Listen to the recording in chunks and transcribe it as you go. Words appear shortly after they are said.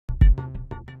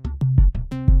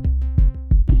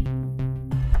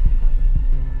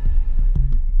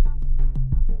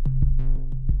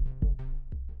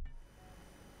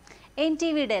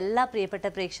NTVയുടെ എല്ലാ പ്രിയപ്പെട്ട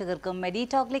പ്രേക്ഷകർക്കും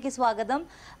MediTalkലേക്ക് സ്വാഗതം.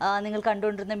 നിങ്ങൾ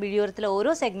കണ്ടുകൊണ്ടിരുന്ന വീഡിയോയിലെ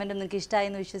ഓരോ സെഗ്മെന്റും നിങ്ങൾക്ക് ഇഷ്ടമായി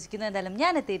എന്ന് വിശ്വസിക്കുന്നു. എന്തായാലും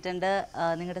ഞാൻ എത്തിയിട്ടുണ്ട്.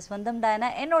 നിങ്ങളുടെ സ്വന്തം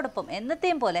ഡയന എന്നോടൊപ്പം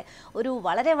എന്നത്തെയും പോലെ ഒരു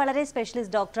വളരെ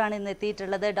സ്പെഷ്യലിസ്റ്റ് ഡോക്ടറാണ് ഇന്ന്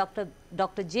എത്തിയിട്ടുള്ളത്.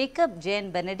 Doctor Jacob Jayan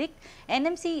Benedict,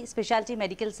 NMC speciality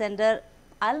medical centre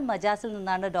അൽ മജാസിൽ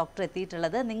നിന്നാണ് ഡോക്ടർ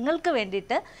എത്തിയിട്ടുള്ളത്. നിങ്ങൾക്ക്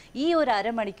വേണ്ടിയിട്ട് ഈ ഒരു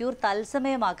അരമണിക്കൂർ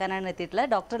തത്സമയമാക്കാനാണ് എത്തിയിട്ടുള്ളത്.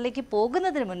 ഡോക്ടറിലേക്ക്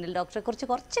പോകുന്നതിന് മുന്നിൽ ഡോക്ടറെ കുറിച്ച്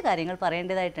കുറച്ച് കാര്യങ്ങൾ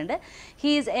പറയേണ്ടതായിട്ടുണ്ട്.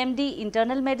 He is MD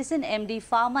internal medicine, MD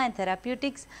pharma and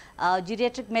therapeutics,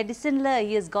 geriatric മെഡിസിനിൽ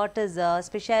he is got his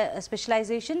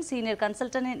specialisation, senior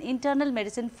consultant in internal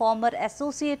medicine, former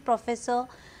associate professor,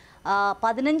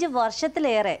 15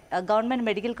 വർഷത്തിലേറെ ഗവൺമെൻറ്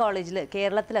മെഡിക്കൽ കോളേജിൽ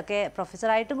കേരളത്തിലൊക്കെ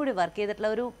പ്രൊഫസറായിട്ടും കൂടി വർക്ക് ചെയ്തിട്ടുള്ള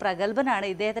ഒരു പ്രഗത്ഭനാണ്.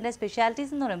 ഇദ്ദേഹത്തിൻ്റെ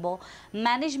സ്പെഷ്യാലിറ്റീസ് എന്ന് പറയുമ്പോൾ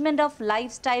management of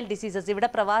life style diseases, ഇവിടെ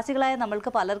പ്രവാസികളായ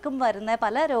നമ്മൾക്ക് പലർക്കും വരുന്ന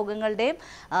പല രോഗങ്ങളുടെയും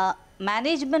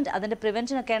മാനേജ്മെൻറ്റ്, അതിൻ്റെ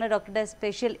പ്രിവെൻഷനൊക്കെയാണ് ഡോക്ടറുടെ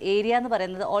സ്പെഷ്യൽ ഏരിയ എന്ന്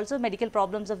പറയുന്നത്. Also medical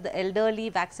problems of the elderly,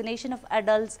 vaccination of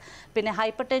adults, പിന്നെ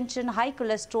hyper tension, high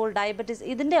cholesterol, diabetes,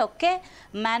 ഇതിൻ്റെ ഒക്കെ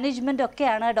മാനേജ്മെൻറ്റ്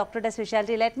ഒക്കെയാണ് ഡോക്ടറുടെ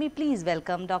speciality. Let me please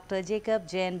welcome doctor Jacob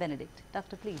Jayan Benedict.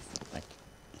 Doctor please.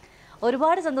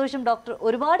 ഒരുപാട് സന്തോഷം ഡോക്ടർ.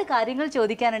 ഒരുപാട് കാര്യങ്ങൾ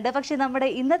ചോദിക്കാനുണ്ട്. പക്ഷേ നമ്മുടെ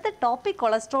ഇന്നത്തെ ടോപ്പിക്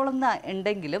കൊളസ്ട്രോൾ എന്ന്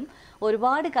ഉണ്ടെങ്കിലും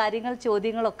ഒരുപാട് കാര്യങ്ങൾ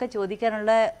ചോദ്യങ്ങളൊക്കെ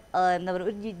ചോദിക്കാനുള്ള എന്താ പറയുക,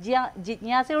 ഒരു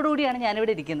ജിജ്ഞാസയോടുകൂടിയാണ്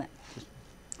ഞാനിവിടെ ഇരിക്കുന്നത്.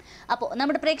 അപ്പോൾ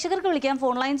നമ്മുടെ പ്രേക്ഷകർക്ക് വിളിക്കാം.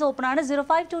 ഫോൺ ലൈൻസ് ഓപ്പൺ ആണ്.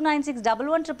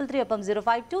 0529611333 ഒപ്പം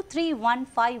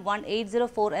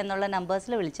 0523151804 എന്നുള്ള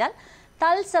നമ്പേഴ്സിൽ വിളിച്ചാൽ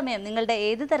തത്സമയം നിങ്ങളുടെ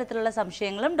ഏത് തരത്തിലുള്ള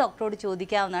സംശയങ്ങളും ഡോക്ടറോട്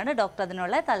ചോദിക്കാവുന്നതാണ്. ഡോക്ടർ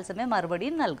അതിനുള്ള തത്സമയം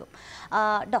മറുപടിയും നൽകും.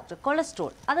 ഡോക്ടർ,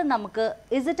 കൊളസ്ട്രോൾ അത് നമുക്ക്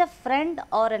is it a friend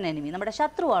or N enemy? നമ്മുടെ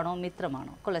ശത്രുവാണോ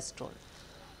മിത്രമാണോ കൊളസ്ട്രോൾ?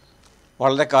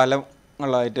 വളരെ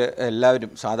കാലങ്ങളായിട്ട്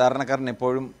എല്ലാവരും, സാധാരണക്കാരൻ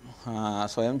എപ്പോഴും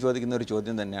സ്വയം ചോദിക്കുന്ന ഒരു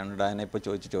ചോദ്യം തന്നെയാണ് ഡയന ഇപ്പോൾ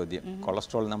ചോദിച്ച ചോദ്യം.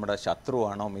 കൊളസ്ട്രോൾ നമ്മുടെ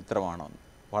ശത്രുവാണോ മിത്രമാണോ?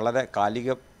 വളരെ കാലിക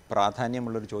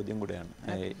പ്രാധാന്യമുള്ളൊരു ചോദ്യം കൂടിയാണ്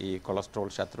ഈ കൊളസ്ട്രോൾ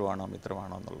ശത്രുവാണോ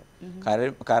മിത്രമാണോ എന്നുള്ളത്.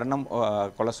 കാരണം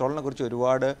കൊളസ്ട്രോളിനെ കുറിച്ച്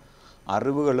ഒരുപാട്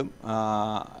അറിവുകളും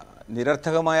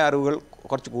നിരർത്ഥകമായ അറിവുകൾ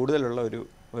കുറച്ച് കൂടുതലുള്ള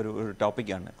ഒരു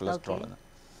ടോപ്പിക്കാണ് കൊളസ്ട്രോൾ എന്ന്.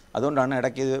 അതുകൊണ്ടാണ്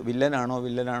ഇടയ്ക്ക് ഇത് വില്ലനാണോ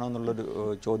എന്നുള്ളൊരു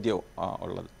ചോദ്യം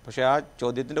ഉള്ളത്. പക്ഷേ ആ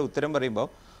ചോദ്യത്തിൻ്റെ ഉത്തരം പറയുമ്പോൾ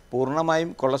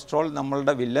പൂർണ്ണമായും കൊളസ്ട്രോൾ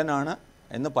നമ്മളുടെ വില്ലനാണ്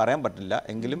എന്ന് പറയാൻ പറ്റില്ല.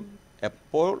 എങ്കിലും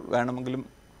എപ്പോൾ വേണമെങ്കിലും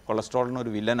കൊളസ്ട്രോളിന്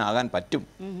ഒരു വില്ലനാകാൻ പറ്റും,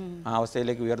 ആ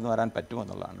അവസ്ഥയിലേക്ക് ഉയർന്നു വരാൻ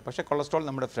പറ്റുമെന്നുള്ളതാണ്. പക്ഷേ കൊളസ്ട്രോൾ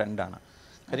നമ്മുടെ ഫ്രണ്ടാണ്.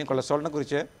 കാര്യം കൊളസ്ട്രോളിനെ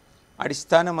കുറിച്ച്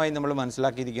അടിസ്ഥാനമായി നമ്മൾ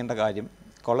മനസ്സിലാക്കിയിരിക്കേണ്ട കാര്യം,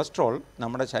 കൊളസ്ട്രോൾ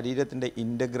നമ്മുടെ ശരീരത്തിൻ്റെ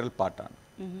ഇൻ്റഗ്രൽ പാർട്ടാണ്.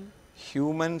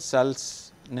 ഹ്യൂമൻ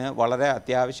സെൽസിന് വളരെ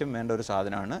അത്യാവശ്യം വേണ്ട ഒരു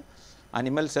സാധനമാണ്.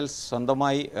 അനിമൽ സെൽസ്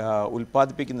സ്വന്തമായി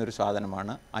ഉൽപ്പാദിപ്പിക്കുന്ന ഒരു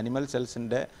സാധനമാണ്. Animal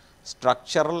സെൽസിൻ്റെ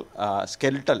structural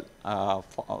skeletal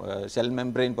cell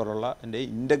membrane പോലുള്ള എൻ്റെ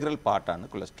ഇൻ്റഗ്രൽ പാർട്ടാണ്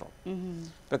കൊളസ്ട്രോൾ.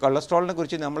 ഇപ്പോൾ കൊളസ്ട്രോളിനെ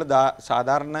കുറിച്ച് നമ്മൾ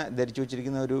സാധാരണ ധരിച്ചു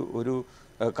വച്ചിരിക്കുന്ന ഒരു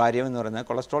കാര്യമെന്ന് പറയുന്നത്,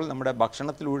 കൊളസ്ട്രോൾ നമ്മുടെ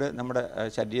ഭക്ഷണത്തിലൂടെ നമ്മുടെ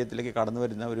ശരീരത്തിലേക്ക് കടന്നു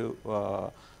വരുന്ന ഒരു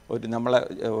നമ്മളെ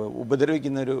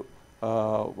ഉപദ്രവിക്കുന്ന ഒരു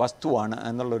വസ്തുവാണ്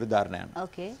എന്നുള്ളൊരു ധാരണയാണ്.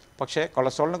 പക്ഷേ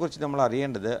കൊളസ്ട്രോളിനെ കുറിച്ച് നമ്മൾ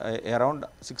അറിയേണ്ടത്, around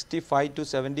 65 to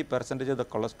 70% of the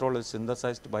cholesterol is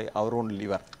synthesised by our on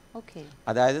liver.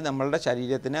 അതായത് നമ്മളുടെ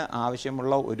ശരീരത്തിന്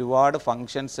ആവശ്യമുള്ള ഒരുപാട്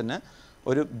ഫങ്ഷൻസിന്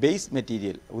ഒരു ബേസ്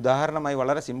മെറ്റീരിയൽ, ഉദാഹരണമായി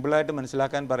വളരെ സിമ്പിളായിട്ട്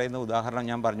മനസ്സിലാക്കാൻ പറയുന്ന ഉദാഹരണം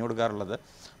ഞാൻ പറഞ്ഞു കൊടുക്കാറുള്ളത്,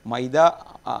 മൈദ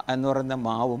എന്ന് പറയുന്ന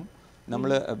മാവും നമ്മൾ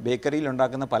ബേക്കറിയിൽ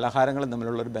ഉണ്ടാക്കുന്ന പലഹാരങ്ങളും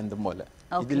തമ്മിലുള്ളൊരു ബന്ധം പോലെ.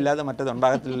 ഇതില്ലാതെ മറ്റത്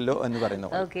ഉണ്ടാകത്തില്ലല്ലോ എന്ന്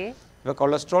പറയുന്നു. ഇപ്പോൾ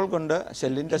കൊളസ്ട്രോൾ കൊണ്ട്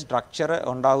സെല്ലിൻ്റെ സ്ട്രക്ചർ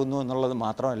ഉണ്ടാകുന്നു എന്നുള്ളത്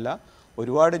മാത്രമല്ല,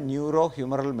 ഒരുപാട് neuro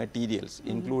humoral materials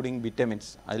including vitamins,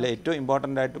 അതിൽ ഏറ്റവും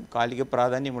ഇമ്പോർട്ടൻ്റ് ആയിട്ടും കാലിക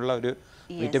പ്രാധാന്യമുള്ള ഒരു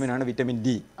വിറ്റമിനാണ് വിറ്റമിൻ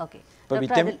ഡി.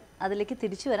 അതിലേക്ക്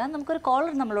തിരിച്ചു വരാം. നമുക്കൊരു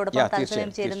കോളർ നമ്മളോടൊപ്പം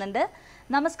താല്പര്യം ചേരുന്നുണ്ട്.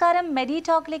 നമസ്കാരം,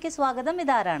 MediTalkലേക്ക് സ്വാഗതം.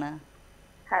 ഇതാരാണ്?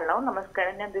 ഹലോ,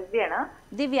 നമസ്കാരം. ഞാൻ ദിവ്യാണ്.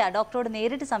 ദിവ്യ, ഡോക്ടറോട്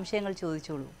നേരിട്ട് സംശയങ്ങൾ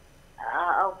ചോദിച്ചോളൂ.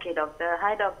 Okay doctor.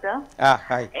 Hi doctor.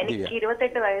 എനിക്ക്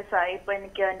 28 വയസ്സായി. ഇപ്പൊ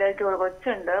എനിക്ക് എന്റെ ഒരു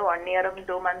കൊച്ചുണ്ട്, 1 year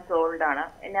 2 months ഓൾഡ് ആണ്.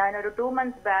 ഞാനൊരു 2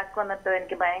 months ബാക്ക് വന്നിട്ട്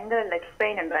എനിക്ക് ഭയങ്കര ലെഗ്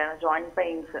പെയിൻ ഉണ്ടായിരുന്നു, ജോയിന്റ്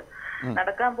പെയിൻസ്.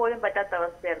 നടക്കാൻ പോലും പറ്റാത്ത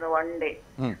അവസ്ഥയായിരുന്നു 1 day.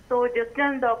 സോ ജസ്റ്റ്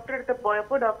ഞാൻ ഡോക്ടറെ അടുത്ത്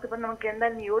പോയപ്പോ ഡോക്ടർ ഇപ്പൊ നമുക്ക്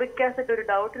എന്തായാലും യൂറിക് ആസിഡ് ഒരു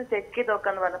ഡൗട്ടിൽ ചെക്ക് ചെയ്ത്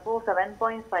നോക്കാന്ന് പറഞ്ഞപ്പോ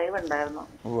 7.5 ഉണ്ടായിരുന്നു.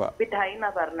 ബിറ്റ് ഹൈ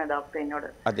എന്നാ പറഞ്ഞ ഡോക്ടർ എന്നോട്.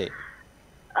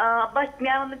 ബട്ട്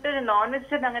ഞാൻ വന്നിട്ട് നോൺ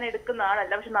വെജിറ്റേറിയൻ അങ്ങനെ എടുക്കുന്ന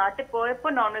ആളല്ല. പക്ഷെ നാട്ടിൽ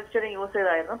പോയപ്പോൾ നോൺ വെജിറ്റേറിയൻ യൂസ്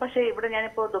ചെയ്തായിരുന്നു. പക്ഷെ ഇവിടെ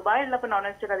ഞാനിപ്പോ ദുബായിലുള്ളപ്പോൾ നോൺ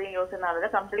വെജിറ്റേറിയൻ അധികം യൂസ് ചെയ്യുന്ന ആളല്ല.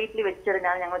 കംപ്ലീറ്റ്ലി വെജിറ്റേറിയൻ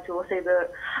ആണ് ഞങ്ങൾ ചൂസ് ചെയ്ത്.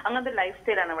 അങ്ങനത്തെ ലൈഫ്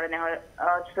സ്റ്റൈലാണ് ഇവിടെ ഞങ്ങൾ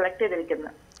സെലക്ട്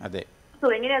ചെയ്തിരിക്കുന്നത്. സോ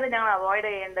എങ്ങനെയാണ് ഞങ്ങൾ അവോയ്ഡ്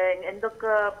ചെയ്യേണ്ടത്,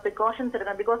 എന്തൊക്കെ പ്രിക്കോഷൻസ്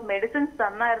എടുക്കണം? ബിക്കോസ് മെഡിസിൻസ്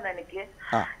തന്നായിരുന്നു എനിക്ക്.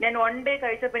 ഞാൻ 1 day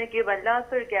കഴിച്ചപ്പോൾ എനിക്ക്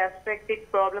വല്ലാത്തൊരു ഗ്യാസ്ട്രിക്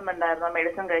പ്രോബ്ലം ഉണ്ടായിരുന്നു.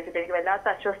 മെഡിസിൻ കഴിച്ചിട്ട് എനിക്ക് വല്ലാത്ത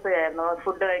അസ്വസ്ഥയായിരുന്നു.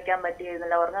 ഫുഡ് കഴിക്കാൻ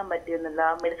പറ്റിയിരുന്നില്ല, ഉറങ്ങാൻ പറ്റിയിരുന്നില്ല.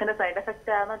 മെഡിസിന്റെ സൈഡ്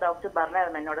എഫക്റ്റ് ആണെന്ന് ഡോക്ടർ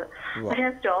പറഞ്ഞായിരുന്നു എന്നോട്. പക്ഷെ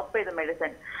ഞാൻ സ്റ്റോപ്പ് ചെയ്തു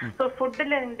മെഡിസിൻ. സോ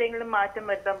ഫുഡിൽ എന്തെങ്കിലും മാറ്റം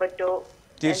വരുത്താൻ പറ്റുമോ?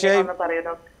 തീർച്ചയായും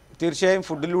തീർച്ചയായും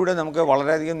ഫുഡിലൂടെ നമുക്ക്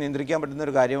വളരെയധികം നിയന്ത്രിക്കാൻ പറ്റുന്ന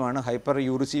ഒരു കാര്യമാണ് ഹൈപ്പർ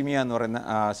യൂറിസീമിയ എന്ന് പറയുന്ന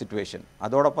സിറ്റുവേഷൻ.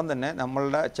 അതോടൊപ്പം തന്നെ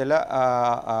നമ്മളുടെ ചില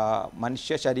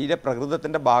മനുഷ്യ ശരീര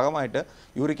പ്രകൃതത്തിൻ്റെ ഭാഗമായിട്ട്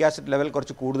യൂറിക് ആസിഡ് ലെവൽ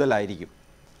കുറച്ച് കൂടുതലായിരിക്കും.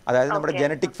 അതായത് നമ്മുടെ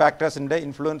ജനറ്റിക് ഫാക്ടേഴ്സിൻ്റെ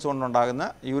ഇൻഫ്ലുവൻസ് കൊണ്ടുണ്ടാകുന്ന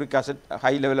uric acid,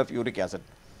 high level of uric acid.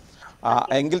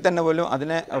 എങ്കിൽ തന്നെ പോലും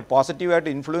അതിനെ പോസിറ്റീവായിട്ട്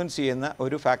ഇൻഫ്ലുവൻസ് ചെയ്യുന്ന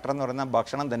ഒരു ഫാക്ടർ എന്ന് പറയുന്ന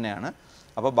ഭക്ഷണം തന്നെയാണ്.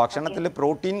 അപ്പോൾ ഭക്ഷണത്തിൽ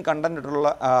പ്രോട്ടീൻ കണ്ടൻറ്റുള്ള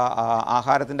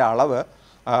ആഹാരത്തിൻ്റെ അളവ്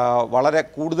വളരെ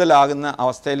കൂടുതലാകുന്ന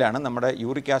അവസ്ഥയിലാണ് നമ്മുടെ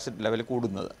യൂറിക് ആസിഡ് ലെവൽ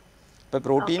കൂടുന്നത്. ഇപ്പോൾ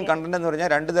പ്രോട്ടീൻ കണ്ടന്റ് എന്ന് പറഞ്ഞാൽ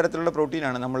 2 തരത്തിലുള്ള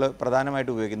പ്രോട്ടീനാണ് നമ്മൾ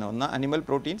പ്രധാനമായിട്ട് ഉപയോഗിക്കുന്നത്. ഒന്ന് animal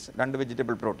proteins, 2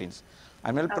 vegetable proteins.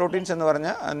 Animal proteins എന്ന്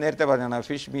പറഞ്ഞാൽ നേരത്തെ പറഞ്ഞാണ്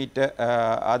ഫിഷ്, മീറ്റ്,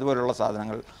 അതുപോലുള്ള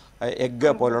സാധനങ്ങൾ,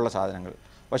 എഗ്ഗ് പോലുള്ള സാധനങ്ങൾ.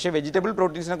 പക്ഷേ വെജിറ്റബിൾ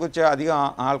പ്രോട്ടീൻസിനെ കുറിച്ച് അധികം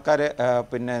ആൾക്കാർ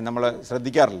പിന്നെ നമ്മൾ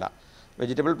ശ്രദ്ധിക്കാറില്ല.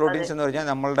 വെജിറ്റബിൾ പ്രോട്ടീൻസ് എന്ന് പറഞ്ഞാൽ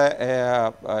നമ്മളുടെ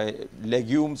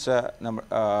ലെഗ്യൂംസ്,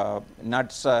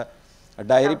 നട്ട്സ്,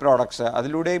 ഡയറി പ്രോഡക്ട്സ്,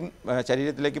 അതിലൂടെയും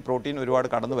ശരീരത്തിലേക്ക് പ്രോട്ടീൻ ഒരുപാട്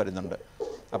കടന്നു വരുന്നുണ്ട്.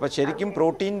 അപ്പോൾ ശരിക്കും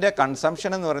പ്രോട്ടീൻ്റെ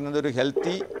കൺസംഷൻ എന്ന് പറയുന്നത് ഒരു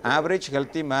average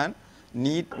healthy man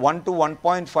need 1 to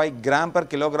 1.5 gram per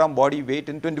kilogram body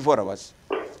weight in 24 hours.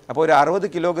 അപ്പോൾ ഒരു 60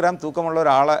 കിലോഗ്രാം തൂക്കമുള്ള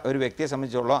ഒരു വ്യക്തിയെ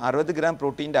സംബന്ധിച്ചോളം 60 ഗ്രാം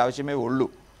പ്രോട്ടീൻ്റെ ആവശ്യമേ ഉള്ളൂ.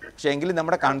 പക്ഷേ എങ്കിലും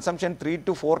നമ്മുടെ കൺസംഷൻ 3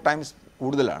 to 4 times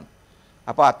കൂടുതലാണ്.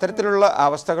 അപ്പോൾ അത്തരത്തിലുള്ള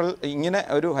അവസ്ഥകൾ, ഇങ്ങനെ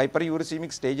ഒരു ഹൈപ്പർ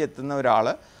യൂറിസീമിക് സ്റ്റേജ് എത്തുന്ന ഒരാൾ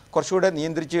കുറച്ചുകൂടെ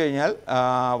നിയന്ത്രിച്ചു കഴിഞ്ഞാൽ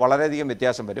വളരെയധികം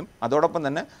വ്യത്യാസം വരും. അതോടൊപ്പം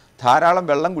തന്നെ ധാരാളം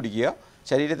വെള്ളം കുടിക്കുക.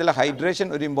 ശരീരത്തിലെ ഹൈഡ്രേഷൻ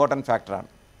ഒരു ഇമ്പോർട്ടൻറ്റ് ഫാക്ടറാണ്.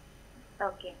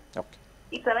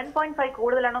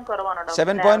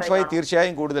 7.5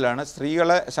 തീർച്ചയായും കൂടുതലാണ്.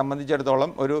 സ്ത്രീകളെ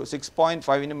സംബന്ധിച്ചിടത്തോളം ഒരു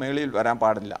 6.5 മേളിൽ വരാൻ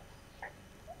പാടില്ല.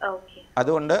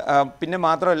 അതുകൊണ്ട് പിന്നെ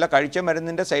മാത്രമല്ല, കഴിച്ച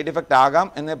മരുന്നിൻ്റെ സൈഡ് എഫക്റ്റ് ആകാം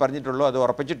എന്നേ പറഞ്ഞിട്ടുള്ളൂ, അത്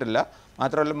ഉറപ്പിച്ചിട്ടില്ല.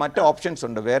 മാത്രമല്ല മറ്റ് ഓപ്ഷൻസ്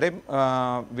ഉണ്ട്, വേറെയും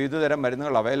വിവിധതരം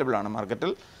മരുന്നുകൾ അവൈലബിൾ ആണ്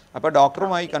മാർക്കറ്റിൽ. അപ്പോൾ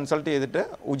ഡോക്ടറുമായി കൺസൾട്ട് ചെയ്തിട്ട്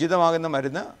ഉചിതമാകുന്ന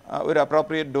മരുന്ന് ഒരു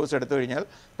അപ്രോപ്രിയേറ്റ് ഡോസ് എടുത്തു കഴിഞ്ഞാൽ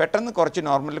പെട്ടെന്ന് കുറച്ച്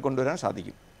നോർമലിൽ കൊണ്ടുവരാൻ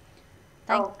സാധിക്കും.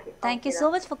 Thank you so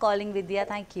much for calling Vidya.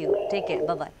 Thank you. Take care.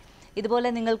 By. ഇതുപോലെ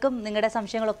നിങ്ങൾക്കും നിങ്ങളുടെ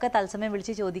സംശയങ്ങളൊക്കെ തത്സമയം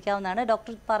വിളിച്ച് ചോദിക്കാവുന്നതാണ്.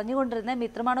 ഡോക്ടർ പറഞ്ഞുകൊണ്ടിരുന്നത്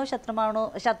മിത്രമാണോ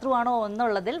ശത്രുവാണോ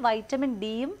എന്നുള്ളതിൽ വൈറ്റമിൻ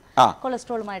ഡിയും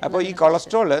കൊളസ്ട്രോളുമായിട്ട്. അപ്പോൾ ഈ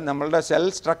കൊളസ്ട്രോൾ നമ്മളുടെ സെൽ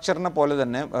സ്ട്രക്ചറിനെ പോലെ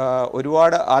തന്നെ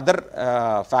ഒരുപാട് അതർ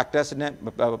ഫാക്ടേഴ്സിനെ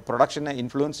പ്രൊഡക്ഷനെ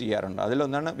ഇൻഫ്ലുവൻസ് ചെയ്യാറുണ്ട്.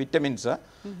 അതിലൊന്നാണ് വിറ്റമിൻസ്,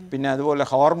 പിന്നെ അതുപോലെ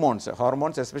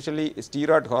hormones especially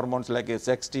steroid hormones like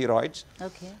sex steroids,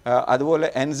 അതുപോലെ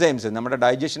എൻസൈംസ്, നമ്മുടെ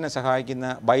ഡൈജഷനെ സഹായിക്കുന്ന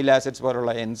ബൈൽ ആസിഡ്സ്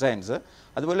പോലുള്ള എൻസൈംസ്,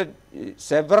 അതുപോലെ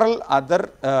several other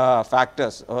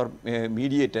factors or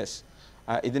mediators.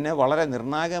 ഇതിന് വളരെ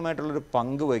നിർണായകമായിട്ടുള്ളൊരു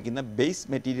പങ്ക് വഹിക്കുന്ന ബേസ്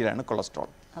മെറ്റീരിയലാണ് കൊളസ്ട്രോൾ.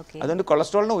 അതുകൊണ്ട്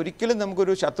കൊളസ്ട്രോളിനെ ഒരിക്കലും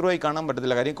നമുക്കൊരു ശത്രുവായി കാണാൻ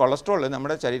പറ്റത്തില്ല. കാര്യം കൊളസ്ട്രോൾ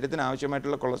നമ്മുടെ ശരീരത്തിന്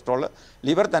ആവശ്യമായിട്ടുള്ള കൊളസ്ട്രോൾ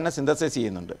ലിവർ തന്നെ സിന്തസൈസ്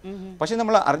ചെയ്യുന്നുണ്ട്. പക്ഷേ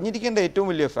നമ്മൾ അറിഞ്ഞിരിക്കേണ്ട ഏറ്റവും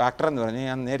വലിയ ഫാക്ടർ എന്ന് പറഞ്ഞാൽ,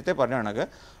 ഞാൻ നേരത്തെ പറഞ്ഞ കണക്ക്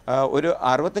ഒരു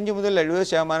 65 മുതൽ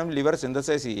 70% ലിവർ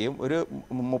സിന്തസൈസ് ചെയ്യും. ഒരു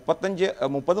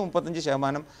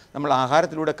 30-35% നമ്മൾ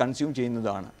ആഹാരത്തിലൂടെ കൺസ്യൂം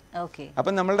ചെയ്യുന്നതാണ്.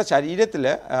 അപ്പം നമ്മളുടെ ശരീരത്തിൽ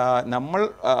നമ്മൾ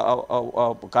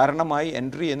കാരണമായി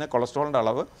എൻട്രി ചെയ്യുന്ന കൊളസ്ട്രോളിൻ്റെ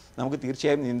അളവ് നമുക്ക്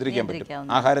തീർച്ചയായും നിയന്ത്രിക്കാൻ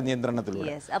പറ്റും ആഹാര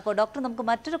നിയന്ത്രണത്തിലൂടെ. അപ്പോൾ ഡോക്ടർ, നമുക്ക്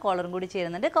മറ്റൊരു കോളറും കൂടി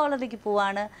ചേരുന്നുണ്ട്. കോളറിലേക്ക്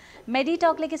പോവാണ്.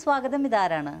 മെഡിടോക്കിലേക്ക് സ്വാഗതം.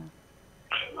 ഇതാരാണ്?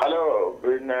 ഹലോ,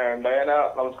 പിന്നെ ഡയന,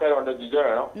 നമസ്കാരം. ജിജോ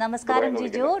ആണോ? നമസ്കാരം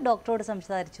ജിജോ, ഡോക്ടറോട്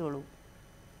സംസാരിച്ചോളൂ.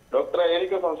 ഡോക്ടറെ,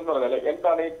 എനിക്ക് സംശയം പറഞ്ഞാൽ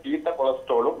എന്താണ് ഈ ചീത്ത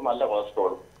കൊളസ്ട്രോളും നല്ല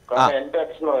കൊളസ്ട്രോളും? കാരണം എന്റെ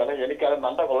അച്ഛൻ പറഞ്ഞാൽ എനിക്കത്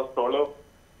നല്ല കൊളസ്ട്രോള്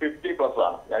 50+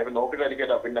 ആണ്. ഞാനിപ്പോ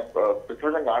നോക്കിയിട്ടായിരിക്കില്ല, പിന്നെ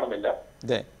പ്രിസ്ക്രിപ്ഷൻ കാണുന്നില്ല.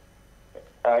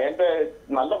 എന്റെ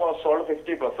നല്ല കൊളസ്ട്രോൾ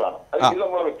 50+ ആണ്. അത് ഇത്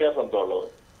നമ്മളെ വ്യത്യാസം എന്താ ഉള്ളത്?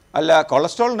 അല്ല,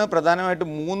 കൊളസ്ട്രോളിന് പ്രധാനമായിട്ട്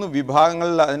 3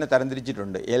 വിഭാഗങ്ങളിൽ അതിനെ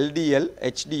തരംതിരിച്ചിട്ടുണ്ട്. LDL,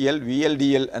 HDL,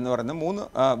 VLDL എന്ന് പറയുന്ന 3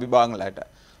 വിഭാഗങ്ങളായിട്ട്.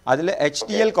 അതിൽ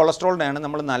HDL കൊളസ്ട്രോളിനെയാണ്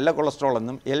നമ്മൾ നല്ല കൊളസ്ട്രോൾ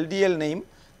എന്നും, LDLനെയും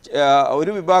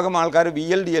ഒരു വിഭാഗം ആൾക്കാർ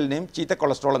VLDLനെയും ചീത്ത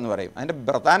കൊളസ്ട്രോൾ എന്ന് പറയും. അതിൻ്റെ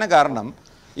പ്രധാന കാരണം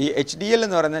ഈ HDL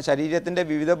എന്ന് പറയുന്ന ശരീരത്തിൻ്റെ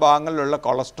വിവിധ ഭാഗങ്ങളിലുള്ള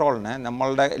കൊളസ്ട്രോളിനെ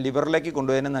നമ്മളുടെ ലിവറിലേക്ക്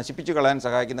കൊണ്ടുപോയി നശിപ്പിച്ച് കളയാൻ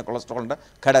സഹായിക്കുന്ന കൊളസ്ട്രോളിൻ്റെ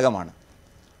ഘടകമാണ്.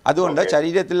 അതുകൊണ്ട്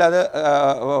ശരീരത്തിൽ അത്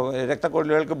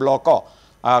രക്തക്കുഴലുകൾക്ക് ബ്ലോക്കോ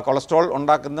കൊളസ്ട്രോൾ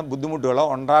ഉണ്ടാക്കുന്ന ബുദ്ധിമുട്ടുകളോ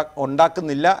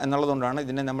ഉണ്ടാക്കുന്നില്ല എന്നുള്ളതുകൊണ്ടാണ്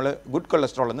ഇതിനെ നമ്മൾ ഗുഡ്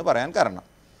കൊളസ്ട്രോൾ എന്ന് പറയാൻ കാരണം.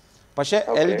 പക്ഷേ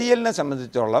LDLനെ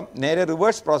സംബന്ധിച്ചോളം നേരെ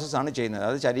റിവേഴ്സ് പ്രോസസ്സാണ് ചെയ്യുന്നത്.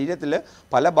 അത് ശരീരത്തിൽ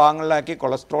പല ഭാഗങ്ങളിലാക്കി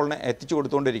കൊളസ്ട്രോളിനെ എത്തിച്ചു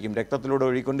കൊടുത്തുകൊണ്ടിരിക്കും, രക്തത്തിലൂടെ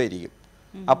ഒഴുകിക്കൊണ്ടേയിരിക്കും.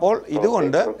 അപ്പോൾ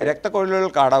ഇതുകൊണ്ട്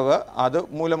രക്തക്കുഴലുകൾക്ക് അടവ്, അത്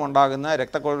മൂലമുണ്ടാകുന്ന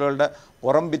രക്തക്കുഴലുകളുടെ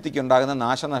പുറം ഭിത്തിക്കുണ്ടാകുന്ന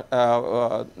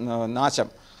നാശം,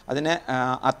 അതിനെ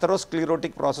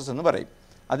അത്തറോസ്ക്ലീറോട്ടിക് പ്രോസസ്സ് എന്ന് പറയും.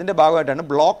 അതിൻ്റെ ഭാഗമായിട്ടാണ്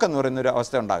ബ്ലോക്ക് എന്ന് പറയുന്നൊരു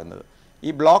അവസ്ഥ ഉണ്ടാകുന്നത്. ഈ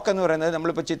ബ്ലോക്ക് എന്ന് പറയുന്നത്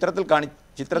നമ്മളിപ്പോൾ ചിത്രത്തിൽ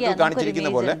കാണിച്ചിരിക്കുന്ന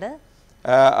പോലെ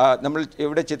നമ്മൾ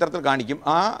ഇവിടെ ചിത്രത്തിൽ കാണിക്കും.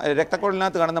 ആ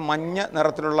രക്തക്കുഴലിനകത്ത് കാണുന്ന മഞ്ഞ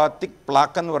നിറത്തിലുള്ള തിക്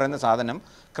പ്ലാക്ക് എന്ന് പറയുന്ന സാധനം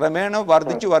ക്രമേണ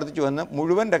വർദ്ധിച്ചു വന്ന്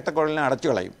മുഴുവൻ രക്തക്കുഴലിനെ അടച്ചു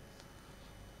കളയും.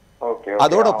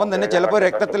 അതോടൊപ്പം തന്നെ ചിലപ്പോൾ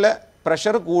രക്തത്തിലെ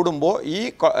പ്രഷർ കൂടുമ്പോൾ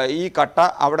ഈ കട്ട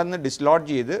അവിടെ നിന്ന് ഡിസ്ലോഡ്ജ്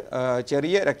ചെയ്ത്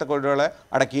ചെറിയ രക്തക്കുഴലുകളെ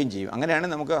അടയ്ക്കുകയും ചെയ്യും. അങ്ങനെയാണ്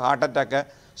നമുക്ക് heart attack,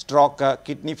 stroke,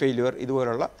 kidney failure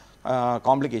ഇതുപോലുള്ള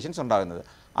കോംപ്ലിക്കേഷൻസ് ഉണ്ടാകുന്നത്.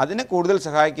 അതിനെ കൂടുതൽ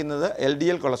സഹായിക്കുന്നത്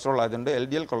LDL കൊളസ്ട്രോൾ ആയതുകൊണ്ട്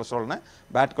LDL കൊളസ്ട്രോളിനെ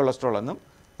ബാഡ് കൊളസ്ട്രോൾ എന്നും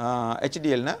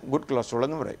HDLനെ ഗുഡ് കൊളസ്ട്രോൾ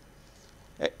എന്നും പറയും.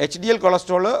 HDL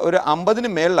കൊളസ്ട്രോൾ ഒരു 50-ന്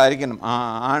മേളിലായിരിക്കണം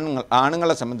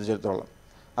ആണുങ്ങളെ സംബന്ധിച്ചിടത്തോളം.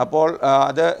 അപ്പോൾ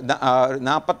അത്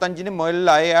 45-ന്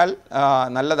മുകളിലായാൽ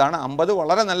നല്ലതാണ്. 50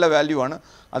 വളരെ നല്ല വാല്യൂ ആണ്,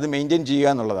 അത് മെയിൻറ്റെയിൻ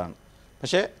ചെയ്യുക എന്നുള്ളതാണ്.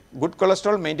 പക്ഷേ ഗുഡ്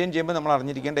കൊളസ്ട്രോൾ മെയിൻറ്റെയിൻ ചെയ്യുമ്പോൾ നമ്മൾ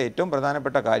അറിഞ്ഞിരിക്കേണ്ട ഏറ്റവും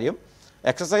പ്രധാനപ്പെട്ട കാര്യം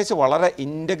എക്സസൈസ് വളരെ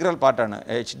ഇൻറ്റഗ്രൽ പാർട്ടാണ്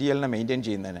HDLനെ മെയിൻറ്റെയിൻ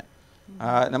ചെയ്യുന്നതിന്.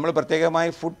 നമ്മൾ പ്രത്യേകമായി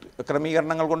ഫുഡ്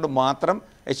ക്രമീകരണങ്ങൾ കൊണ്ട് മാത്രം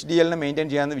HDLനെ മെയിൻറ്റെയിൻ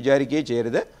ചെയ്യാമെന്ന് വിചാരിക്കുകയും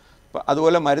ചെയ്യരുത്.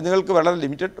 അതുപോലെ മരുന്നുകൾക്ക് വളരെ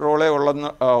ലിമിറ്റഡ് റോളേ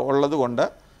ഉള്ളതുകൊണ്ട്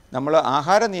നമ്മൾ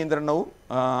ആഹാര നിയന്ത്രണവും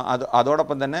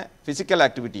അതോടൊപ്പം തന്നെ ഫിസിക്കൽ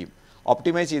ആക്ടിവിറ്റിയും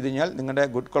ഒപ്റ്റിമൈസ് ചെയ്ത് കഴിഞ്ഞാൽ നിങ്ങളുടെ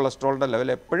ഗുഡ് കൊളസ്ട്രോളിൻ്റെ ലെവൽ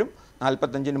എപ്പോഴും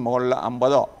 45-ന് മുകളിൽ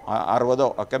 50-ഓ 60-ഓ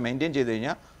ഒക്കെ മെയിൻറ്റെയിൻ ചെയ്ത്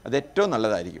കഴിഞ്ഞാൽ അത് ഏറ്റവും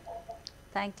നല്ലതായിരിക്കും.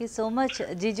 Thank you so much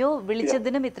Jijo,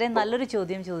 വിളിച്ചതിനും ഇത്രയും നല്ലൊരു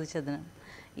ചോദ്യം ചോദിച്ചതിനും.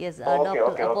 യെസ്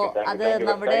ഡോക്ടർ, അപ്പോൾ അത്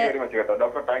നമ്മുടെ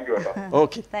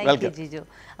താങ്ക് യു ജിജു.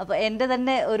 അപ്പോൾ എൻ്റെ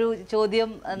തന്നെ ഒരു ചോദ്യം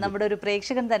നമ്മുടെ ഒരു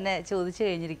പ്രേക്ഷകൻ തന്നെ ചോദിച്ചു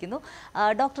കഴിഞ്ഞിരിക്കുന്നു.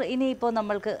 ഡോക്ടർ, ഇനിയിപ്പോൾ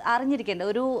നമ്മൾക്ക് അറിഞ്ഞിരിക്കേണ്ട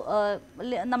ഒരു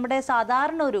നമ്മുടെ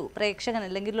സാധാരണ ഒരു പ്രേക്ഷകൻ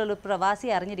അല്ലെങ്കിൽ ഒരു പ്രവാസി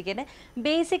അറിഞ്ഞിരിക്കേണ്ട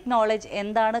ബേസിക് നോളജ്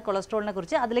എന്താണ് കൊളസ്ട്രോളിനെ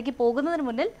കുറിച്ച്? അതിലേക്ക് പോകുന്നതിന്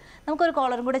മുന്നിൽ നമുക്കൊരു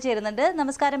കോളറും കൂടെ ചേരുന്നുണ്ട്.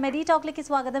 നമസ്കാരം, MediTalkലേക്ക്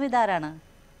സ്വാഗതം. ഇതാരാണ്?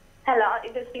 ഹലോ,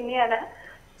 ഇത് സ്റ്റിനിയാണ്.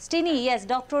 സ്റ്റിനി, യെസ്,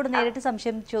 ഡോക്ടറോട് നേരിട്ട്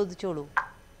സംശയം ചോദിച്ചോളൂ.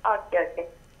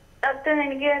 ഡോക്ടർ,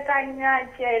 എനിക്ക് കഴിഞ്ഞ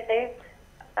ആഴ്ചയായിട്ട്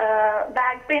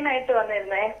ബാക്ക് പെയിൻ ആയിട്ട്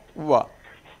വന്നിരുന്നേ.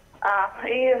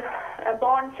 ഈ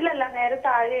ബോൺസിലെല്ലാം നേരെ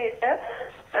താഴെയായിട്ട്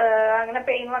അങ്ങനെ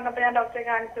പെയിൻ വന്നപ്പോ ഞാൻ ഡോക്ടറെ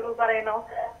കാണിച്ചു. പറയുന്നു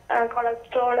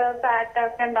കൊളസ്ട്രോള് ഫാറ്റ്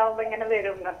ഒക്കെ ഉണ്ടാവുമ്പോ ഇങ്ങനെ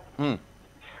വരുമെന്ന്.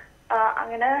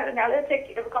 അങ്ങനെ ഞങ്ങള്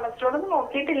ചെക്ക് കൊളസ്ട്രോൾ ഒന്നും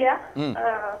നോക്കിയിട്ടില്ല.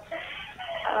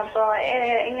 അപ്പൊ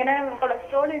ഇങ്ങനെ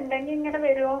കൊളസ്ട്രോൾ ഉണ്ടെങ്കിൽ ഇങ്ങനെ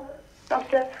വരുമോ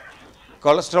ഡോക്ടർ?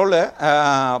 കൊളസ്ട്രോൾ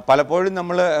പലപ്പോഴും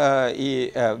നമ്മൾ ഈ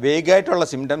വേഗമായിട്ടുള്ള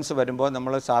സിംറ്റംസ് വരുമ്പോൾ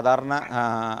നമ്മൾ സാധാരണ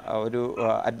ഒരു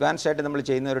അഡ്വാൻസ്ഡ് ആയിട്ട് നമ്മൾ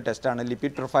ചെയ്യുന്ന ഒരു ടെസ്റ്റാണ്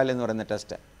ലിപ്പിഡ് പ്രൊഫൈൽ എന്ന് പറയുന്ന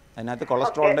ടെസ്റ്റ്. അതിനകത്ത്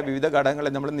കൊളസ്ട്രോളിൻ്റെ വിവിധ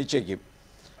ഘടകങ്ങളെ നമ്മൾ നിശ്ചയിക്കും.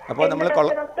 അപ്പോൾ നമ്മൾ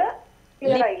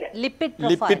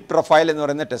ലിപ്പിഡ് പ്രൊഫൈൽ എന്ന്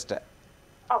പറയുന്ന ടെസ്റ്റ്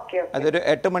അതൊരു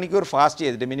 8 മണിക്കൂർ ഫാസ്റ്റ്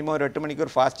ചെയ്തിട്ട്, മിനിമം ഒരു 8 മണിക്കൂർ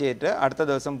ഫാസ്റ്റ് ചെയ്തിട്ട് അടുത്ത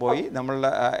ദിവസം പോയി നമ്മളുടെ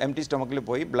എംപ്റ്റി സ്റ്റൊമക്കിൽ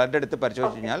പോയി ബ്ലഡ് എടുത്ത്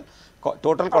പരിശോധിച്ച് കഴിഞ്ഞാൽ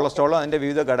ടോട്ടൽ കൊളസ്ട്രോളും അതിൻ്റെ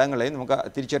വിവിധ ഘടകങ്ങളെയും നമുക്ക്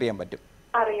തിരിച്ചറിയാൻ പറ്റും.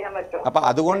 അപ്പം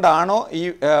അതുകൊണ്ടാണോ ഈ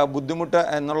ബുദ്ധിമുട്ട്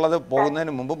എന്നുള്ളത്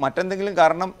പോകുന്നതിന് മുമ്പ് മറ്റെന്തെങ്കിലും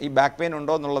കാരണം ഈ ബാക്ക് പെയിൻ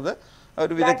ഉണ്ടോ എന്നുള്ളത്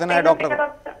ഒരു വിദഗ്ധനായ ഡോക്ടറെ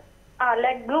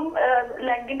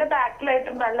ലെഗിന്റെ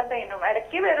ബാക്കിലായിട്ടും നല്ല പെയിനും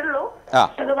ഇടയ്ക്ക് വരുള്ളൂ.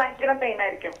 അത് ഭയങ്കര പെയിൻ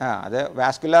ആയിരിക്കും. അത്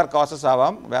വാസ്കുലാർ കോസസ്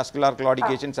ആവാം, വാസ്കുലാർ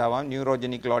ക്ലോഡിക്കേഷൻസ് ആവാം,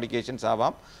 ന്യൂറോജനിക് ക്ലോഡിക്കേഷൻസ്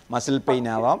ആവാം, മസിൽ പെയിൻ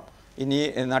ആവാം, ഇനി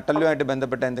നട്ടലുമായിട്ട്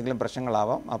ബന്ധപ്പെട്ട എന്തെങ്കിലും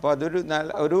പ്രശ്നങ്ങളാവാം. അപ്പോൾ അതൊരു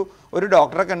ഒരു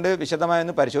ഡോക്ടറെ കണ്ട് വിശദമായി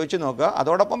ഒന്ന് പരിശോധിച്ച് നോക്കുക.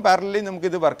 അതോടൊപ്പം പാരലലി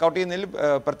നമുക്കിത് വർക്കൗട്ട് ചെയ്യുന്നതിൽ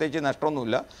പ്രത്യേകിച്ച്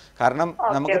നഷ്ടമൊന്നുമില്ല. കാരണം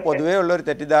നമുക്ക് പൊതുവേ ഉള്ളൊരു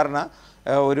തെറ്റിദ്ധാരണ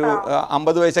ഒരു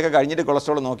 50 വയസ്സൊക്കെ കഴിഞ്ഞിട്ട്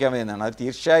കൊളസ്ട്രോൾ നോക്കിയാൽ മതി എന്നാണ്. അത്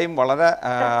തീർച്ചയായും വളരെ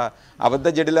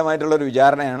അബദ്ധജടിലമായിട്ടുള്ളൊരു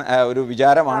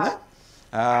വിചാരമാണ്.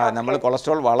 നമ്മൾ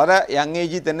കൊളസ്ട്രോൾ വളരെ യങ്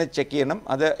ഏജിൽ തന്നെ ചെക്ക് ചെയ്യണം.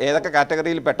 അത് ഏതൊക്കെ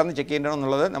കാറ്റഗറിയിൽ പെട്ടെന്ന് ചെക്ക് ചെയ്യണം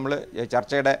എന്നുള്ളത് നമ്മൾ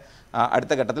ചർച്ചയുടെ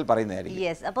അടുത്ത ഘട്ടത്തിൽ പറയുന്നതായിരിക്കും.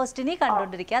 യെസ്, അപ്പോൾ Stini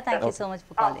കണ്ടുകൊണ്ടിരിക്കുക. Thank you so much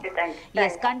for calling.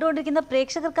 Yes, കണ്ടുകൊണ്ടിരിക്കുന്ന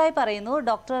പ്രേക്ഷകർക്കായി പറയുന്നു,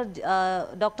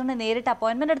 ഡോക്ടറിനെ നേരിട്ട്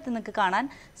അപ്പോയിൻമെന്റ് എടുത്ത് നിങ്ങൾക്ക് കാണാൻ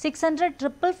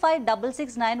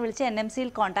 600-555-669 വിളിച്ച് NMCയിൽ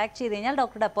കോൺടാക്ട് ചെയ്ത് കഴിഞ്ഞാൽ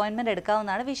ഡോക്ടറുടെ അപ്പോയിൻമെന്റ്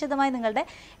എടുക്കാവുന്നതാണ്. വിശദമായി നിങ്ങളുടെ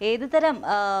ഏത് തരം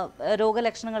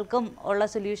രോഗലക്ഷണങ്ങൾക്കും ഉള്ള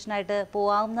സൊല്യൂഷനായിട്ട്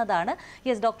പോകാവുന്നതാണ്.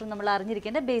 യെസ് ഡോക്ടർ, നമ്മൾ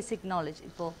അറിഞ്ഞിരിക്കേണ്ട ബേസിക് നോളജ്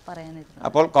ഇപ്പോൾ പറയാനിരുന്നു.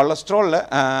 അപ്പോൾ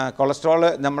കൊളസ്ട്രോൾ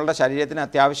നമ്മളുടെ ശരീരത്തിന്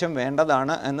അത്യാവശ്യം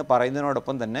വേണ്ടതാണ് എന്ന്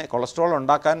പറയുന്നതിനോടൊപ്പം തന്നെ കൊളസ്ട്രോൾ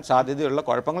ഉണ്ടാക്കാൻ സാധ്യതയുള്ള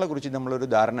കുഴപ്പങ്ങളെക്കുറിച്ച് നമ്മളൊരു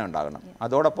ധാരണ ഉണ്ടാകണം.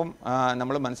 അതോടൊപ്പം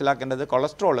നമ്മൾ മനസ്സിലാക്കേണ്ടത്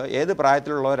കൊളസ്ട്രോൾ ഏത്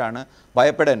പ്രായത്തിലുള്ളവരാണ്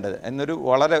ഭയപ്പെടേണ്ടത് എന്നൊരു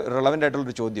വളരെ റിലവൻ്റ്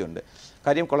ആയിട്ടുള്ളൊരു ചോദ്യമുണ്ട്.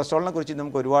 കാര്യം കൊളസ്ട്രോളിനെ കുറിച്ച്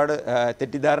നമുക്ക് ഒരുപാട്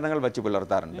തെറ്റിദ്ധാരണകൾ വെച്ച്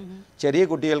പുലർത്താറുണ്ട്. ചെറിയ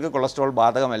കുട്ടികൾക്ക് കൊളസ്ട്രോൾ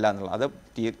ബാധകമല്ല എന്നുള്ളത് അത്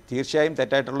തീർച്ചയായും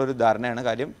തെറ്റായിട്ടുള്ളൊരു ധാരണയാണ്.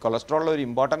 കാര്യം കൊളസ്ട്രോളിൽ ഒരു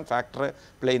ഇമ്പോർട്ടൻറ്റ് ഫാക്ടർ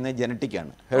പ്ലേ ചെയ്യുന്നത്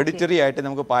ജനറ്റിക്കാണ്. ഹെറിഡിറ്ററി ആയിട്ട്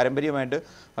നമുക്ക് പാരമ്പര്യമായിട്ട്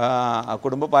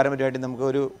കുടുംബ പാരമ്പര്യമായിട്ട് നമുക്ക്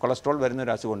ഒരു കൊളസ്ട്രോൾ വരുന്ന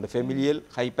ഒരു അസുഖമുണ്ട്, ഫെമിലിയൽ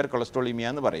ഹൈപ്പർ കൊളസ്ട്രോളീമിയ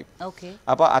എന്ന് പറയും.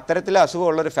 അപ്പോൾ അത്തരത്തിലെ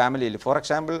അസുഖമുള്ളൊരു ഫാമിലിയിൽ, ഫോർ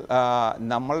എക്സാമ്പിൾ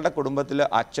നമ്മളുടെ കുടുംബത്തിൽ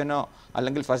അച്ഛനോ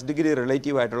അല്ലെങ്കിൽ ഫസ്റ്റ് ഡിഗ്രി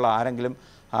റിലേറ്റീവ് ആയിട്ടുള്ള ആരെങ്കിലും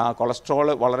കൊളസ്ട്രോൾ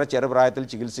വളരെ ചെറുപ്രായത്തിൽ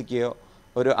ചികിത്സിക്കുകയോ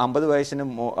ഒരു 50 വയസ്സിന്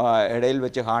ഇടയിൽ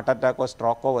വെച്ച് ഹാർട്ട് അറ്റാക്കോ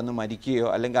സ്ട്രോക്കോ വന്ന് മരിക്കുകയോ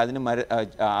അല്ലെങ്കിൽ അതിന്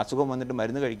അസുഖം വന്നിട്ട്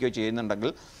മരുന്ന് കഴിക്കുകയോ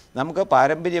ചെയ്യുന്നുണ്ടെങ്കിൽ നമുക്ക്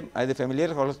പാരമ്പര്യം, അതായത്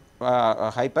ഫെമിലിയർ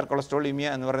ഹൈപ്പർ കൊളസ്ട്രോളീമിയ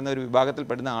എന്ന് പറയുന്ന ഒരു വിഭാഗത്തിൽ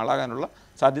പെടുന്ന ആളാകാനുള്ള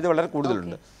സാധ്യത വളരെ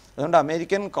കൂടുതലുണ്ട്. അതുകൊണ്ട്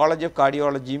അമേരിക്കൻ കോളേജ് ഓഫ്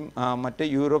കാർഡിയോളജിയും മറ്റ്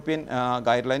യൂറോപ്യൻ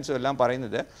ഗൈഡ് ലൈൻസും എല്ലാം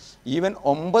പറയുന്നത് ഈവൻ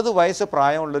 9 വയസ്സ്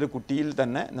പ്രായമുള്ളൊരു കുട്ടിയിൽ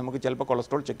തന്നെ നമുക്ക് ചിലപ്പോൾ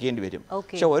കൊളസ്ട്രോൾ ചെക്ക് ചെയ്യേണ്ടി വരും.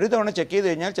 പക്ഷെ ഒരു തവണ ചെക്ക് ചെയ്ത്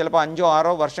കഴിഞ്ഞാൽ ചിലപ്പോൾ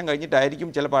 5-6 വർഷം കഴിഞ്ഞിട്ടായിരിക്കും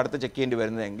ചിലപ്പോൾ അടുത്ത് ചെക്ക് ചെയ്യേണ്ടി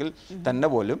വരുന്നതെങ്കിൽ തന്നെ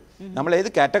പോലും നമ്മൾ ഏത്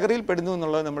കാറ്റഗറിയിൽ പെടുന്നു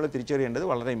എന്നുള്ളത് നമ്മൾ തിരിച്ചറിയേണ്ടത്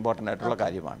വളരെ ഇമ്പോർട്ടൻ്റ് ആയിട്ടുള്ള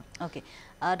കാര്യമാണ്. ഓക്കെ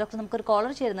ഡോക്ടർ, നമുക്കൊരു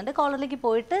കോളർ ചേരുന്നുണ്ട്. കോളറിലേക്ക്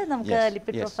പോയിട്ട് നമുക്ക്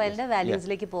ലിപ്പിഡ് പ്രൊഫൈലിന്റെ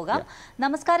വാല്യൂസിലേക്ക് പോകാം.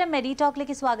 നമസ്കാരം,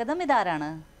 MediTalkലേക്ക് സ്വാഗതം.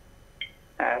 ഇതാരാണ്?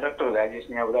 ഡോക്ടർ രാജേഷ്,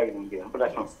 ഞാൻ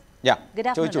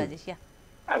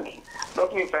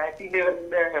ഡോക്ടർ, ഈ ഫാറ്റി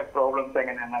ലിവറിന്റെ പ്രോബ്ലംസ്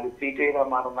എങ്ങനെയാണ്? അത് ട്രീറ്റ് ചെയ്താൽ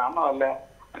മാറുന്നതാണോ അല്ല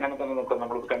അങ്ങനെ തന്നെ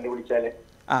നമ്മൾ കണ്ടുപിടിച്ചാല്?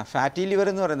 ഫാറ്റി ലിവർ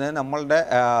എന്ന് പറയുന്നത് നമ്മളുടെ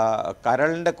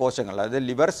കരളിൻ്റെ കോശങ്ങൾ, അതായത്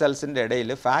ലിവർ സെൽസിൻ്റെ ഇടയിൽ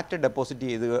ഫാറ്റ് ഡെപ്പോസിറ്റ്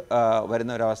ചെയ്ത്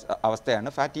വരുന്ന ഒരു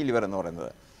അവസ്ഥയാണ് ഫാറ്റി ലിവർ എന്ന്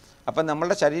പറയുന്നത്. അപ്പം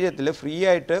നമ്മളുടെ ശരീരത്തിൽ ഫ്രീ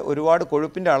ആയിട്ട് ഒരുപാട്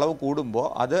കൊഴുപ്പിൻ്റെ അളവ് കൂടുമ്പോൾ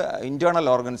അത് ഇൻറ്റേർണൽ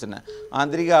ഓർഗൻസിനെ,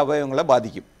 ആന്തരിക അവയവങ്ങളെ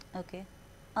ബാധിക്കും.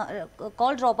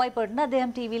 കോൾ ഡ്രോപ്പ് ആയി പോയിട്ടുണ്ട്,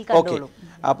 അദ്ദേഹം ടിവിയിൽ കണ്ടോളൂ.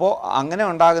 അപ്പോൾ അങ്ങനെ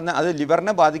ഉണ്ടാകുന്ന, അത്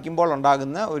ലിവറിനെ ബാധിക്കുമ്പോൾ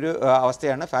ഉണ്ടാകുന്ന ഒരു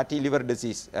അവസ്ഥയാണ് ഫാറ്റി ലിവർ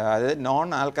ഡിസീസ്, അതായത് non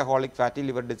alcoholic fatty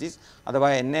liver disease അഥവാ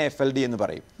NAFLD എന്ന്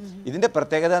പറയും. ഇതിൻ്റെ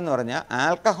പ്രത്യേകത എന്ന് പറഞ്ഞാൽ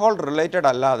ആൽക്കഹോൾ റിലേറ്റഡ്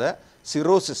അല്ലാതെ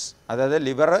സിറോസിസ്, അതായത്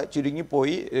ലിവർ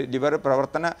ചുരുങ്ങിപ്പോയി ലിവർ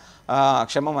പ്രവർത്തന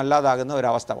ക്ഷമമല്ലാതാകുന്ന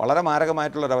ഒരവസ്ഥ, വളരെ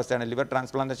മാരകമായിട്ടുള്ള ഒരവസ്ഥയാണ്. ലിവർ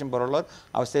ട്രാൻസ്പ്ലാന്റേഷൻ പോലുള്ള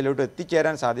അവസ്ഥയിലോട്ട്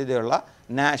എത്തിച്ചേരാൻ സാധ്യതയുള്ള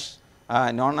Nash,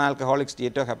 non alcoholic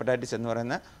state of hepatitis എന്ന്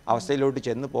പറയുന്ന അവസ്ഥയിലോട്ട്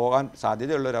ചെന്ന് പോകാൻ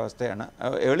സാധ്യതയുള്ളൊരവസ്ഥയാണ്,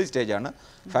 ഏർലി സ്റ്റേജാണ്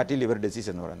ഫാറ്റി ലിവർ ഡിസീസ്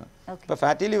എന്ന് പറയുന്നത്. ഇപ്പോൾ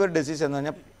ഫാറ്റി ലിവർ ഡിസീസ് എന്ന്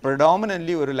പറഞ്ഞാൽ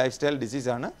പ്രിഡോമിനൻ്റ്ലി ഒരു ലൈഫ് സ്റ്റൈൽ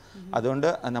ഡിസീസാണ്. അതുകൊണ്ട്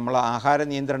നമ്മൾ ആഹാര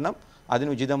നിയന്ത്രണം,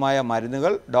 അതിനുചിതമായ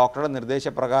മരുന്നുകൾ, ഡോക്ടറുടെ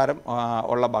നിർദ്ദേശപ്രകാരം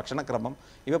ഉള്ള ഭക്ഷണക്രമം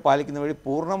ഇവ പാലിക്കുന്ന വഴി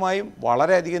പൂർണ്ണമായും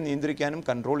വളരെയധികം നിയന്ത്രിക്കാനും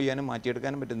കൺട്രോൾ ചെയ്യാനും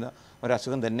മാറ്റിയെടുക്കാനും പറ്റുന്ന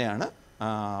ഒരസുഖം തന്നെയാണ്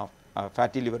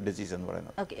ഫാറ്റി ലിവർ ഡിസീസ് എന്ന്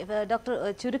പറയുന്നത്. ഓക്കെ ഡോക്ടർ,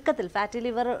 ചുരുക്കത്തിൽ ഫാറ്റി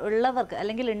ലിവർ ഉള്ളവർക്ക്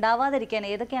അല്ലെങ്കിൽ ഉണ്ടാവാതിരിക്കാൻ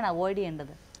ഏതൊക്കെയാണ് അവോയ്ഡ്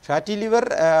ചെയ്യേണ്ടത്? ഫാറ്റി ലിവർ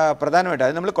പ്രധാനമായിട്ട്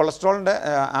അത് നമ്മൾ കൊളസ്ട്രോളിൻ്റെ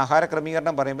ആഹാര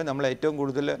ക്രമീകരണം പറയുമ്പോൾ നമ്മൾ ഏറ്റവും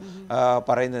കൂടുതൽ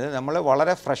പറയുന്നത് നമ്മൾ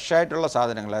വളരെ ഫ്രഷ് ആയിട്ടുള്ള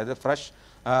സാധനങ്ങൾ, അതായത് ഫ്രഷ്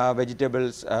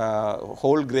വെജിറ്റബിൾസ്,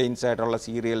 ഹോൾ ഗ്രെയിൻസ് ആയിട്ടുള്ള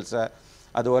സീരിയൽസ്,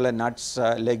 അതുപോലെ നട്ട്സ്,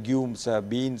 ലെഗ്യൂംസ്,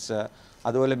 ബീൻസ്,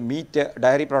 അതുപോലെ meet,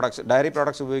 diary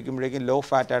products ഉപയോഗിക്കുമ്പോഴേക്കും low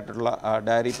fat ആയിട്ടുള്ള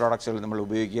ഡയറി പ്രോഡക്ട്സുകൾ നമ്മൾ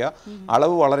ഉപയോഗിക്കുക,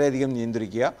 അളവ് വളരെയധികം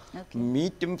നിയന്ത്രിക്കുക.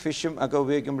 മീറ്റും ഫിഷും ഒക്കെ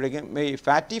ഉപയോഗിക്കുമ്പോഴേക്കും ഈ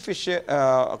ഫാറ്റി ഫിഷ്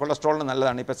കൊളസ്ട്രോളിന്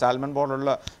നല്ലതാണ്, ഇപ്പോൾ സാൽമൺ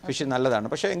പോലുള്ള ഫിഷ് നല്ലതാണ്.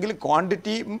 പക്ഷേ എങ്കിലും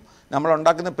ക്വാണ്ടിറ്റിയും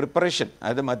നമ്മളുണ്ടാക്കുന്ന പ്രിപ്പറേഷൻ,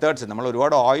 അതായത് മെത്തേഡ്സ്, നമ്മൾ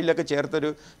ഒരുപാട് ഓയിലൊക്കെ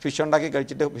ചേർത്തൊരു ഫിഷ് ഉണ്ടാക്കി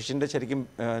കഴിച്ചിട്ട് ഫിഷിൻ്റെ ശരിക്കും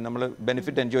നമ്മൾ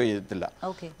ബെനിഫിറ്റ് എൻജോയ് ചെയ്തിട്ടില്ല.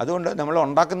 അതുകൊണ്ട് നമ്മൾ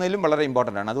ഉണ്ടാക്കുന്നതിലും വളരെ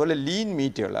ഇമ്പോർട്ടൻ്റ് ആണ്. അതുപോലെ ലീൻ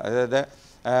മീറ്റുകൾ, അതായത്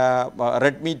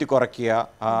റെഡ് മീറ്റ് കുറയ്ക്കുക,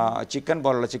 ചിക്കൻ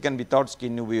പോലുള്ള ചിക്കൻ വിത്തൗട്ട്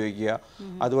സ്കിൻ ഉപയോഗിക്കുക.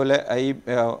 അതുപോലെ ഈ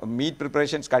മീറ്റ്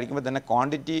പ്രിപ്പറേഷൻസ് കഴിക്കുമ്പോൾ തന്നെ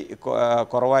ക്വാണ്ടിറ്റി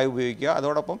കുറവായി ഉപയോഗിക്കുക.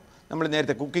 അതോടൊപ്പം നമ്മൾ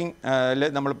നേരത്തെ കുക്കിങ്ങിൽ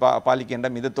നമ്മൾ പാലിക്കേണ്ട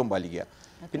മിതത്വം പാലിക്കുക.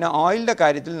 പിന്നെ ഓയിലിൻ്റെ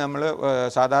കാര്യത്തിൽ നമ്മൾ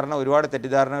സാധാരണ ഒരുപാട്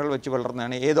തെറ്റിദ്ധാരണകൾ വെച്ച്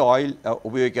വളർന്നതാണ് ഏത് ഓയിൽ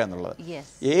ഉപയോഗിക്കുക എന്നുള്ളത്.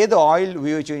 ഏത് ഓയിൽ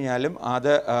ഉപയോഗിച്ച് കഴിഞ്ഞാലും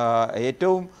അത്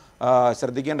ഏറ്റവും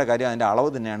ശ്രദ്ധിക്കേണ്ട കാര്യം അതിൻ്റെ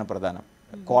അളവ് തന്നെയാണ് പ്രധാനം.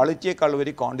 ക്വാളിറ്റിയേക്കാൾ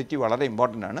ഉപരി ക്വാണ്ടിറ്റി വളരെ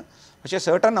ഇമ്പോർട്ടൻ്റ് ആണ്. പക്ഷേ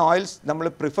സർട്ടൺ ഓയിൽസ് നമ്മൾ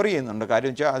പ്രിഫർ ചെയ്യുന്നുണ്ട്.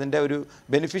 കാര്യം വെച്ചാൽ അതിൻ്റെ ഒരു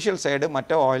ബെനിഫിഷ്യൽ സൈഡ്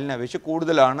മറ്റേ ഓയിലിനെ അപേക്ഷിച്ച്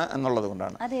കൂടുതലാണ് എന്നുള്ളത്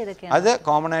കൊണ്ടാണ്. അത്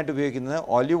കോമൺ ആയിട്ട് ഉപയോഗിക്കുന്നത്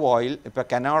ഒലിവ് ഓയിൽ, ഇപ്പോൾ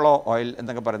കനോളോ ഓയിൽ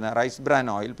എന്നൊക്കെ പറയുന്ന റൈസ് ബ്രാൻ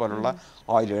ഓയിൽ പോലുള്ള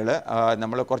ഓയിലുകൾ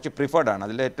നമ്മൾ കുറച്ച് പ്രിഫേർഡ് ആണ്.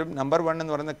 അതിൽ ഏറ്റവും നമ്പർ 1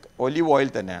 എന്ന് പറയുന്നത് ഒലിവ്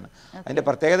ഓയിൽ തന്നെയാണ്. അതിൻ്റെ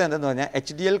പ്രത്യേകത എന്തെന്ന് പറഞ്ഞാൽ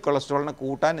HDL കൊളസ്ട്രോളിനെ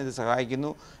കൂട്ടാൻ ഇത്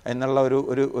സഹായിക്കുന്നു എന്നുള്ള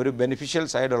ഒരു ബെനിഫിഷ്യൽ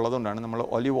സൈഡ് ഉള്ളതുകൊണ്ടാണ് നമ്മൾ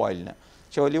ഒലിവ് ഓയിലിന്.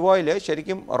 പക്ഷേ ഒലിവ് ഓയിൽ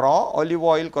ശരിക്കും റോ ഒലിവ്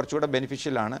ഓയിൽ കുറച്ചുകൂടെ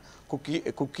ബെനിഫിഷ്യലാണ്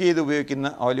കുക്ക് ചെയ്ത് ഉപയോഗിക്കുന്ന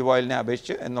ഒലിവ് ഓയിലിനെ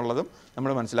അപേക്ഷിച്ച് എന്നുള്ളതും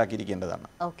നമ്മൾ മനസ്സിലാക്കിയിരിക്കേണ്ടതാണ്.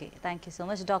 Okay, thank you so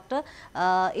much doctor.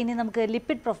 ഇനി നമുക്ക്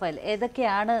ലിപ്പിഡ് പ്രൊഫൈൽ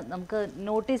ഏതൊക്കെയാണ് നമുക്ക്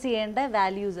നോട്ടീസ് ചെയ്യേണ്ട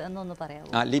വാല്യൂസ് എന്നൊന്ന്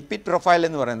പറയാമോ? ലിപ്പിഡ് പ്രൊഫൈൽ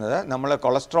എന്ന് പറയുന്നത് നമ്മൾ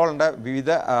കൊളസ്ട്രോളിൻ്റെ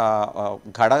വിവിധ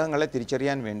ഘടകങ്ങളെ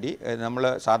തിരിച്ചറിയാൻ വേണ്ടി നമ്മൾ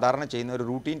സാധാരണ ചെയ്യുന്ന ഒരു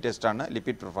റൂട്ടീൻ ടെസ്റ്റാണ്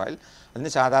ലിപ്പിഡ് പ്രൊഫൈൽ.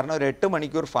 അതിന് സാധാരണ ഒരു 8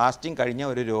 മണിക്കൂർ ഫാസ്റ്റിംഗ് കഴിഞ്ഞ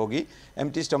ഒരു രോഗി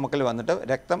എംപ്റ്റി സ്റ്റൊമക്കിൽ വന്നിട്ട്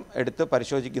രക്തം എടുത്ത്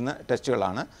പരിശോധിക്കുന്ന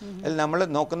ടെസ്റ്റുകളാണ്. അതിൽ നമ്മൾ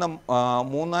നോക്കുന്ന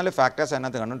 3-4 ഫാക്ടേഴ്സ്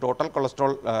അതിനകത്ത് കാണും. ടോട്ടൽ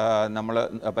കൊളസ്ട്രോൾ നമ്മൾ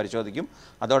പരിശോധിക്കും,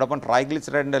 അതോടൊപ്പം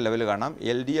ട്രൈഗ്ലിസറൈഡിൻ്റെ ലെവൽ കാണാം,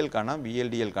 LDL കാണാം,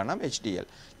 VLDL കാണാം, HDL.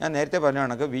 ഞാൻ നേരത്തെ പറഞ്ഞ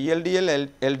കണക്ക് VLDL,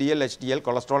 LDL, HDL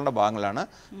കൊളസ്ട്രോളിൻ്റെ ഭാഗങ്ങളാണ്.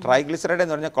 ട്രൈഗ്ലിസറൈഡ്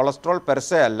എന്ന് പറഞ്ഞാൽ കൊളസ്ട്രോൾ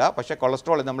പെർസെ അല്ല, പക്ഷേ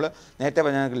കൊളസ്ട്രോൾ നമ്മൾ നേരത്തെ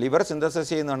പറഞ്ഞ കണക്ക് ലിവർ സിന്തസിസ്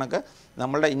ചെയ്യുന്ന കണക്ക്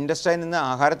നമ്മുടെ ഇൻഡസ്റ്റൈനിൽ നിന്ന്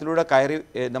ആഹാരത്തിലൂടെ കയറി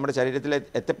നമ്മുടെ ശരീരത്തിൽ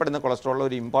എത്തപ്പെടുന്ന കൊളസ്ട്രോളിലെ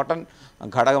ഒരു ഇമ്പോർട്ടൻറ്റ്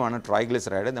ഘടകമാണ്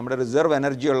ട്രൈഗ്ലിസറൈഡ്. നമ്മുടെ റിസർവ്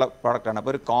എനർജിയുള്ള പ്രോഡക്റ്റാണ്.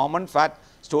 അപ്പോൾ ഒരു കോമൺ ഫാറ്റ്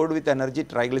സ്റ്റോർഡ് വിത്ത് എനർജി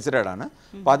ട്രൈഗ്ലിസറൈഡാണ്.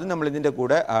 അപ്പോൾ അത് നമ്മൾ ഇതിൻ്റെ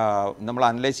കൂടെ നമ്മൾ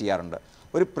അനലൈസ് ചെയ്യാറുണ്ട്.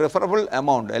 ഒരു പ്രിഫറബിൾ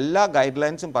എമൗണ്ട് എല്ലാ ഗൈഡ്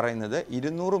ലൈൻസും പറയുന്നത്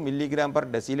 200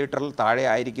 mg/dL താഴെ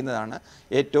ആയിരിക്കുന്നതാണ്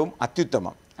ഏറ്റവും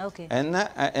അത്യുത്തമം.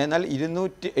 എന്നാൽ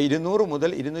 200 മുതൽ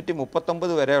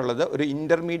 239 വരെയുള്ളത് ഒരു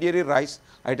ഇൻ്റർമീഡിയറി റൈസ്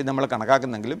ആയിട്ട് നമ്മൾ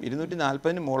കണക്കാക്കുന്നെങ്കിലും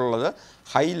 240 മുകളിലുള്ളത്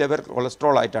ഹൈ ലെവൽ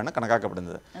കൊളസ്ട്രോൾ ആയിട്ടാണ്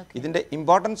കണക്കാക്കപ്പെടുന്നത്. ഇതിൻ്റെ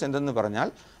ഇമ്പോർട്ടൻസ് എന്തെന്ന് പറഞ്ഞാൽ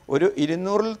ഒരു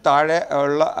 200-ൽ താഴെ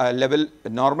ഉള്ള ലെവൽ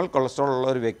നോർമൽ കൊളസ്ട്രോൾ ഉള്ള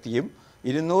ഒരു വ്യക്തിയും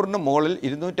 200-ന് മുകളിൽ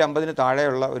 250-ന്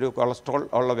താഴെയുള്ള ഒരു കൊളസ്ട്രോൾ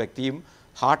ഉള്ള വ്യക്തിയും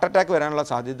ഹാർട്ട് അറ്റാക്ക് വരാനുള്ള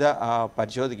സാധ്യത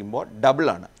പരിശോധിക്കുമ്പോൾ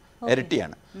ഡബിളാണ്,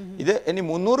 ഇരട്ടിയാണ്. ഇത് ഇനി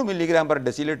 300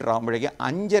 mg/dL ആകുമ്പോഴേക്ക്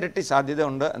 5 ഇരട്ടി സാധ്യത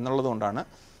ഉണ്ട് എന്നുള്ളത് കൊണ്ടാണ്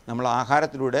നമ്മൾ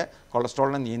ആഹാരത്തിലൂടെ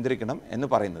കൊളസ്ട്രോളിനെ നിയന്ത്രിക്കണം എന്ന്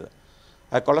പറയുന്നത്.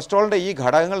 കൊളസ്ട്രോളിൻ്റെ ഈ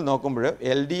ഘടകങ്ങൾ നോക്കുമ്പോൾ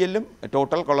LDLും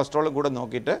ടോട്ടൽ കൊളസ്ട്രോളും കൂടെ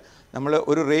നോക്കിയിട്ട് നമ്മൾ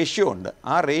ഒരു റേഷ്യോ ഉണ്ട്.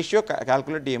 ആ റേഷ്യോ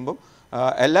കാൽക്കുലേറ്റ് ചെയ്യുമ്പോൾ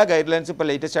എല്ലാ ഗൈഡ് ലൈൻസും ഇപ്പോൾ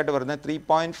ലേറ്റസ്റ്റ് ആയിട്ട് പറയുന്നത്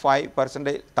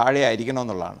 3.5% താഴെ ആയിരിക്കണം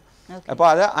എന്നുള്ളതാണ്. അപ്പോൾ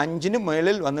അത് 5-ന്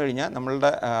മുകളിൽ വന്നു കഴിഞ്ഞാൽ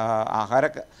നമ്മളുടെ ആഹാര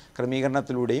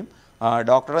ക്രമീകരണത്തിലൂടെയും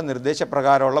ഡോക്ടറുടെ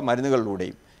നിർദ്ദേശപ്രകാരമുള്ള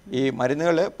മരുന്നുകളിലൂടെയും, ഈ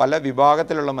മരുന്നുകൾ പല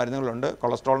വിഭാഗത്തിലുള്ള മരുന്നുകളുണ്ട്.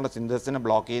 കൊളസ്ട്രോളിൻ്റെ സിന്തസിനെ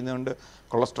ബ്ലോക്ക് ചെയ്യുന്നുണ്ട്,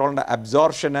 കൊളസ്ട്രോളിൻ്റെ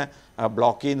അബ്സോർപ്ഷനെ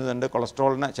ബ്ലോക്ക് ചെയ്യുന്നതുണ്ട്,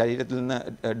 കൊളസ്ട്രോളിനെ ശരീരത്തിൽ നിന്ന്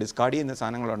ഡിസ്കാർഡ് ചെയ്യുന്ന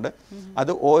സാധനങ്ങളുണ്ട്.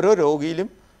 അത് ഓരോ രോഗിയിലും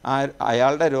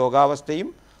അയാളുടെ രോഗാവസ്ഥയും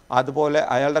അതുപോലെ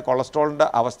അയാളുടെ കൊളസ്ട്രോളിൻ്റെ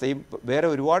അവസ്ഥയും വേറെ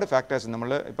ഒരുപാട് ഫാക്ടേഴ്സ്. നമ്മൾ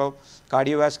ഇപ്പോൾ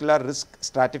cardiovascular risk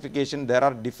stratification, there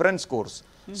are different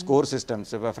score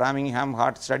systems. ഇപ്പോൾ ഫ്രാമിംഗ്ഹാം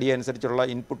ഹാർട്ട് സ്റ്റഡി അനുസരിച്ചുള്ള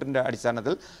ഇൻപുട്ടിൻ്റെ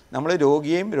അടിസ്ഥാനത്തിൽ നമ്മൾ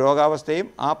രോഗിയെയും രോഗാവസ്ഥയും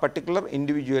ആ പർട്ടിക്കുലർ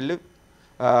ഇൻഡിവിജ്വലിൽ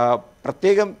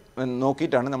പ്രത്യേകം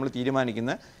നോക്കിയിട്ടാണ് നമ്മൾ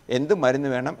തീരുമാനിക്കുന്നത് എന്ത് മരുന്ന്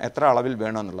വേണം, എത്ര അളവിൽ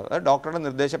വേണമെന്നുള്ളത്. അത് ഡോക്ടറുടെ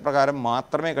നിർദ്ദേശപ്രകാരം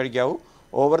മാത്രമേ കഴിക്കാവൂ.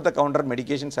 ഓവർ ദ കൗണ്ടർ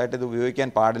മെഡിക്കേഷൻസ് ആയിട്ട് ഇത് ഉപയോഗിക്കാൻ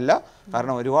പാടില്ല.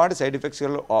 കാരണം ഒരുപാട് സൈഡ്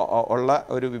ഇഫക്ട്സുകൾ ഉള്ള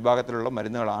ഒരു വിഭാഗത്തിലുള്ള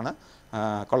മരുന്നുകളാണ്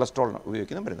കൊളസ്ട്രോളിന്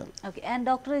ഉപയോഗിക്കുന്ന മരുന്നുകൾ. ഓക്കെ. ആൻഡ്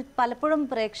ഡോക്ടർ, പലപ്പോഴും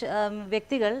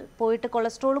വ്യക്തികൾ പോയിട്ട്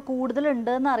കൊളസ്ട്രോൾ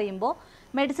കൂടുതലുണ്ട് എന്ന് അറിയുമ്പോൾ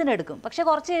മെഡിസിൻ എടുക്കും. പക്ഷേ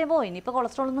കുറച്ച് കഴിയുമ്പോൾ ഇനിയിപ്പോൾ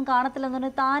കൊളസ്ട്രോൾ ഒന്നും കാണത്തില്ലെന്ന്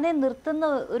പറഞ്ഞാൽ താനെ നിർത്തുന്ന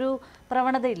ഒരു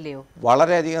പ്രവണത ഇല്ലയോ?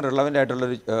 വളരെയധികം റിലവൻ്റ്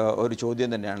ആയിട്ടുള്ളൊരു ചോദ്യം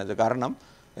തന്നെയാണിത്. കാരണം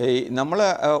നമ്മൾ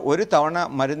ഒരു തവണ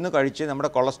മരുന്ന് കഴിച്ച് നമ്മുടെ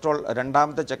കൊളസ്ട്രോൾ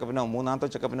രണ്ടാമത്തെ ചെക്കപ്പിനോ മൂന്നാമത്തെ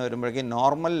ചെക്കപ്പിനോ വരുമ്പോഴേക്കും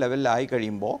നോർമൽ ലെവലിലായി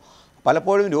കഴിയുമ്പോൾ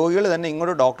പലപ്പോഴും രോഗികൾ തന്നെ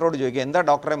ഇങ്ങോട്ട് ഡോക്ടറോട് ചോദിക്കുക, എന്താ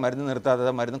ഡോക്ടറെ മരുന്ന്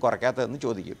നിർത്താത്തത്, മരുന്ന് കുറയ്ക്കാത്തതെന്ന്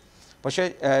ചോദിക്കും. പക്ഷേ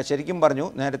ശരിക്കും പറഞ്ഞു,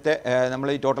 നേരത്തെ നമ്മൾ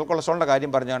ഈ ടോട്ടൽ കൊളസ്ട്രോളിൻ്റെ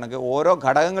കാര്യം പറഞ്ഞാണെങ്കിൽ ഓരോ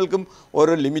ഘടകങ്ങൾക്കും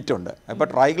ഓരോ ലിമിറ്റുണ്ട്. ഇപ്പോൾ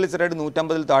triglyceride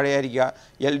 150-ൽ താഴെയായിരിക്കുക,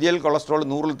 LDL cholesterol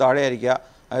 100-ൽ താഴെയായിരിക്കുക,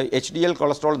 HDL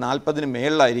cholesterol 40-ന്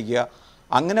മേളിലായിരിക്കുക.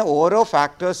 അങ്ങനെ ഓരോ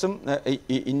ഫാക്ടേഴ്സും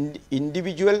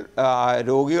ഇൻഡിവിജ്വൽ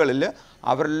രോഗികളിൽ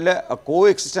അവരിൽ കോ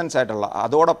എക്സിസ്റ്റൻസ് ആയിട്ടുള്ള,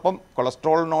 അതോടൊപ്പം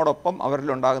കൊളസ്ട്രോളിനോടൊപ്പം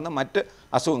അവരിലുണ്ടാകുന്ന മറ്റ്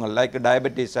അസുഖങ്ങൾ like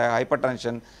diabetes, hyper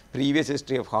tension, previous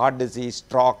history of heart disease,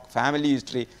 stroke, family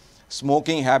history,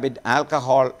 smoking habit,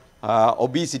 alcohol,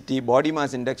 obesity, body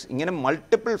mass index, ഇങ്ങനെ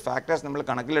മൾട്ടിപ്പിൾ ഫാക്ടേഴ്സ് നമ്മൾ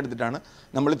കണക്കിലെടുത്തിട്ടാണ്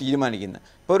നമ്മൾ തീരുമാനിക്കുന്നത്.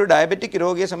 ഇപ്പോൾ ഒരു ഡയബറ്റിക്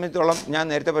രോഗിയെ സംബന്ധിച്ചോളം ഞാൻ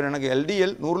നേരത്തെ പറയുകയാണെങ്കിൽ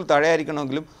LDL 100-ൽ താഴെ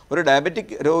ആയിരിക്കണമെങ്കിലും ഒരു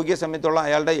ഡയബറ്റിക് രോഗിയെ സംബന്ധിച്ചോളം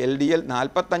അയാളുടെ LDL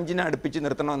 45-ന് അടുപ്പിച്ച്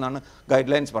നിർത്തണമെന്നാണ്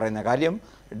ഗൈഡ് ലൈൻസ് പറയുന്നത്. കാര്യം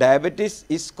ഡയബറ്റീസ്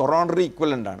ഈസ് കൊറോണറി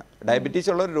ഇക്വലൻ്റ് ആണ്.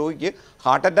 ഡയബറ്റീസ് ഉള്ള ഒരു രോഗിക്ക്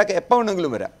ഹാർട്ട് അറ്റാക്ക് എപ്പോൾ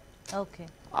വേണമെങ്കിലും വരാം.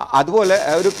 അതുപോലെ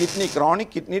ഒരു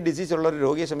ക്രോണിക് കിഡ്നി ഡിസീസ് ഉള്ള ഒരു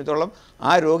രോഗിയെ സംബന്ധിച്ചോളം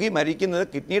ആ രോഗി മരിക്കുന്നത്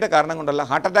കിഡ്നിയുടെ കാരണം കൊണ്ടല്ല,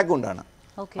 ഹാർട്ട് അറ്റാക്ക് കൊണ്ടാണ്.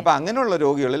 അപ്പോൾ അങ്ങനെയുള്ള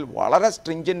രോഗികളിൽ വളരെ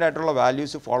സ്ട്രിഞ്ചൻ്റ് ആയിട്ടുള്ള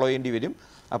വാല്യൂസ് ഫോളോ ചെയ്യേണ്ടി വരും.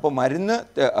 അപ്പോൾ മരുന്ന്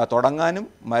തുടങ്ങാനും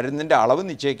മരുന്നിൻ്റെ അളവ്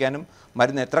നിശ്ചയിക്കാനും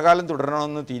മരുന്ന് എത്ര കാലം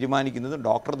തുടരണമെന്ന് തീരുമാനിക്കുന്നത്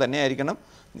ഡോക്ടർ തന്നെയായിരിക്കണം.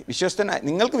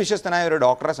 നിങ്ങൾക്ക് വിശ്വസ്തനായ ഒരു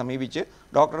ഡോക്ടറെ സമീപിച്ച്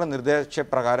ഡോക്ടറുടെ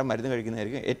നിർദ്ദേശപ്രകാരം മരുന്ന്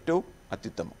കഴിക്കുന്നതായിരിക്കും ഏറ്റവും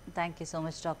അത്യുത്തമം. Thank you so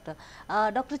much doctor.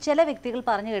 Doctor, ചില വ്യക്തികൾ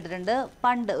പറഞ്ഞു കേട്ടിട്ടുണ്ട്,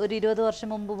 പണ്ട് ഒരു 20 വർഷം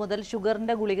മുമ്പ് മുതൽ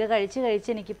ഷുഗറിൻ്റെ ഗുളിക കഴിച്ച്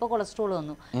എനിക്കിപ്പോൾ കൊളസ്ട്രോൾ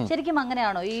വന്നു. ശരിക്കും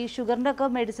അങ്ങനെയാണോ? ഈ ഷുഗറിൻ്റെ ഒക്കെ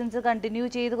മെഡിസിൻസ് കണ്ടിന്യൂ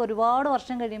ചെയ്ത് ഒരുപാട്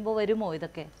വർഷം കഴിയുമ്പോൾ വരുമോ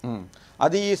ഇതൊക്കെ?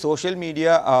 അത് ഈ സോഷ്യൽ മീഡിയ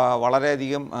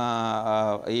വളരെയധികം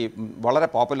വളരെ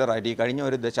പോപ്പുലറായിട്ട് ഈ കഴിഞ്ഞ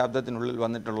ഒരു ദശാബ്ദത്തിനുള്ളിൽ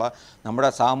വന്നിട്ടുള്ള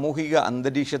നമ്മുടെ സാമൂഹിക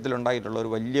അന്തരീക്ഷത്തിലുണ്ടായിട്ടുള്ള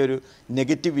ഒരു വലിയൊരു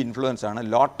നെഗറ്റീവ് ഇൻഫ്ലുവൻസ് ആണ്.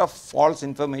 Lot of false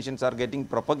informations are getting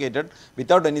propagated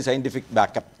without any scientific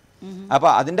backup. അപ്പോൾ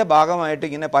അതിൻ്റെ ഭാഗമായിട്ട്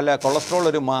ഇങ്ങനെ കൊളസ്ട്രോൾ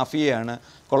ഒരു മാഫിയയാണ്.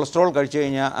 കൊളസ്ട്രോൾ കഴിച്ചു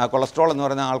കഴിഞ്ഞാൽ കൊളസ്ട്രോൾ എന്ന്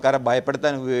പറയുന്ന ആൾക്കാരെ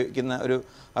ഭയപ്പെടുത്താൻ ഉപയോഗിക്കുന്ന ഒരു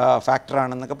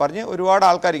ഫാക്ടറാണെന്നൊക്കെ പറഞ്ഞ് ഒരുപാട്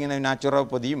ആൾക്കാർ ഇങ്ങനെ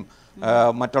നാച്ചുറോപ്പതിയും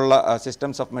മറ്റുള്ള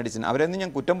സിസ്റ്റംസ് ഓഫ് മെഡിസിൻ, അവരെയൊന്നും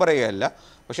ഞാൻ കുറ്റം പറയുകയല്ല.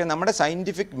 പക്ഷേ നമ്മുടെ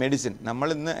സയൻറ്റിഫിക് മെഡിസിൻ,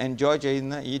 നമ്മളിന്ന് എൻജോയ്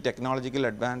ചെയ്യുന്ന ഈ ടെക്നോളജിക്കൽ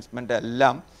അഡ്വാൻസ്മെൻ്റ്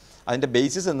എല്ലാം അതിൻ്റെ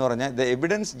ബേസിസ് എന്ന് പറഞ്ഞാൽ the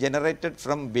evidence generated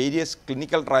from various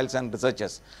clinical trials and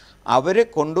researchers. അവർ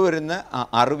കൊണ്ടുവരുന്ന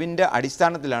അറിവിൻ്റെ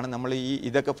അടിസ്ഥാനത്തിലാണ് നമ്മൾ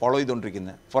ഇതൊക്കെ ഫോളോ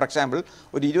ചെയ്തുകൊണ്ടിരിക്കുന്നത്. ഫോർ എക്സാമ്പിൾ,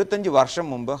 ഒരു 25 വർഷം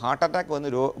മുമ്പ് ഹാർട്ട് അറ്റാക്ക് വന്ന്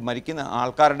മരിക്കുന്ന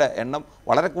ആൾക്കാരുടെ എണ്ണം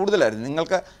വളരെ കൂടുതലായിരുന്നു.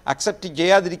 നിങ്ങൾക്ക് അക്സെപ്റ്റ്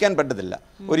ചെയ്യാതിരിക്കാൻ പറ്റത്തില്ല.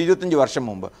 ഒരു 25 വർഷം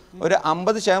മുമ്പ് ഒരു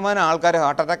 50% ആൾക്കാർ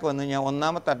ഹാർട്ട് അറ്റാക്ക് വന്നു കഴിഞ്ഞാൽ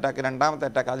ഒന്നാമത്തെ അറ്റാക്ക്, രണ്ടാമത്തെ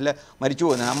അറ്റാക്ക് അതിൽ മരിച്ചു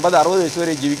പോകുന്നത് 50-60 വയസ്സ്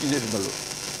വരെ ജീവിക്കുന്നിരുന്നുള്ളൂ.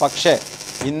 പക്ഷേ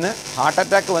ഇന്ന് ഹാർട്ട്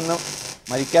അറ്റാക്ക് വന്ന്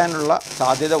മരിക്കാനുള്ള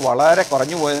സാധ്യത വളരെ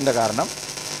കുറഞ്ഞു പോയതിൻ്റെ കാരണം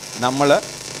നമ്മൾ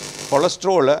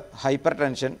കൊളസ്ട്രോള്, ഹൈപ്പർ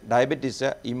ടെൻഷൻ, ഡയബറ്റീസ്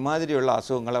ഇമാതിരിയുള്ള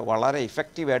അസുഖങ്ങളെ വളരെ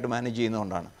ഇഫക്റ്റീവായിട്ട് മാനേജ്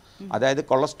ചെയ്യുന്നതുകൊണ്ടാണ്. അതായത്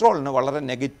കൊളസ്ട്രോളിന് വളരെ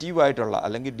നെഗറ്റീവായിട്ടുള്ള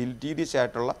അല്ലെങ്കിൽ ഡിലിറ്റീരിയസ്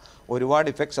ആയിട്ടുള്ള ഒരുപാട്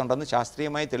ഇഫക്ട്സ് ഉണ്ടെന്ന്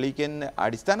ശാസ്ത്രീയമായി തെളിയിക്കുന്ന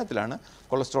അടിസ്ഥാനത്തിലാണ്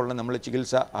കൊളസ്ട്രോളിന് നമ്മൾ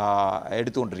ചികിത്സ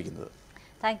എടുത്തുകൊണ്ടിരിക്കുന്നത്.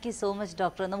 Thank you so much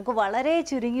doctor. നമുക്ക് വളരെ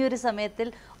ചുരുങ്ങിയൊരു സമയത്തിൽ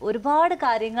ഒരുപാട്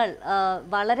കാര്യങ്ങൾ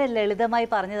വളരെ ലളിതമായി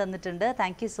പറഞ്ഞു തന്നിട്ടുണ്ട്.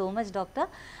 Thank you so much doctor.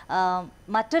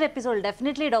 മറ്റൊരു എപ്പിസോഡ്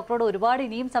ഡെഫിനറ്റ്ലി ഡോക്ടറോട് ഒരുപാട്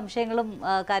ഇനിയും സംശയങ്ങളും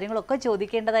കാര്യങ്ങളൊക്കെ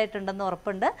ചോദിക്കേണ്ടതായിട്ടുണ്ടെന്ന്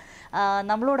ഉറപ്പുണ്ട്.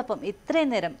 നമ്മളോടൊപ്പം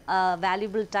ഇത്രയും നേരം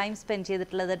വാല്യുബിൾ ടൈം സ്പെൻഡ്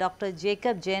ചെയ്തിട്ടുള്ളത് ഡോക്ടർ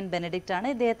ജയൻ ബെനഡിക്റ്റ് ആണ്.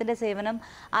 ഇദ്ദേഹത്തിൻ്റെ സേവനം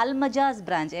Majaz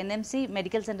branch NMC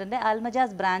medical സെൻ്ററിൻ്റെ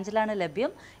Majaz ബ്രാഞ്ചിലാണ്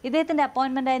ലഭ്യം. ഇദ്ദേഹത്തിൻ്റെ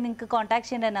അപ്പോയിൻമെൻറ്റായി നിങ്ങൾക്ക് കോൺടാക്ട്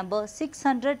ചെയ്യേണ്ട നമ്പർ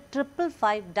 600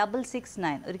 555 669.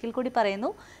 600-555-669. ഒരിക്കൽ കൂടി പറയുന്നു,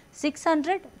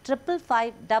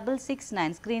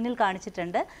 600-555-669 സ്ക്രീനിൽ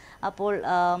കാണിച്ചിട്ടുണ്ട്. അപ്പോൾ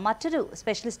മറ്റൊരു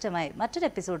സ്പെഷ്യലിസ്റ്റുമായി മറ്റൊരു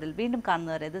എപ്പിസോഡിൽ വീണ്ടും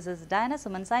കാണുന്നവരെ, this is Diana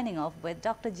Suman signing off with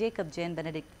doctor Jacob Jayan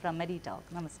Benedict from MediTalk.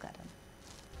 നമസ്കാരം.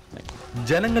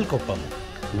 ജനങ്ങൾക്കൊപ്പം,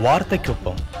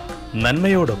 വാർത്തയ്ക്കൊപ്പം,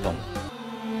 നന്മയോടൊപ്പം.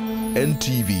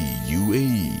 NTV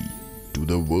UAE to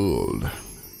the world.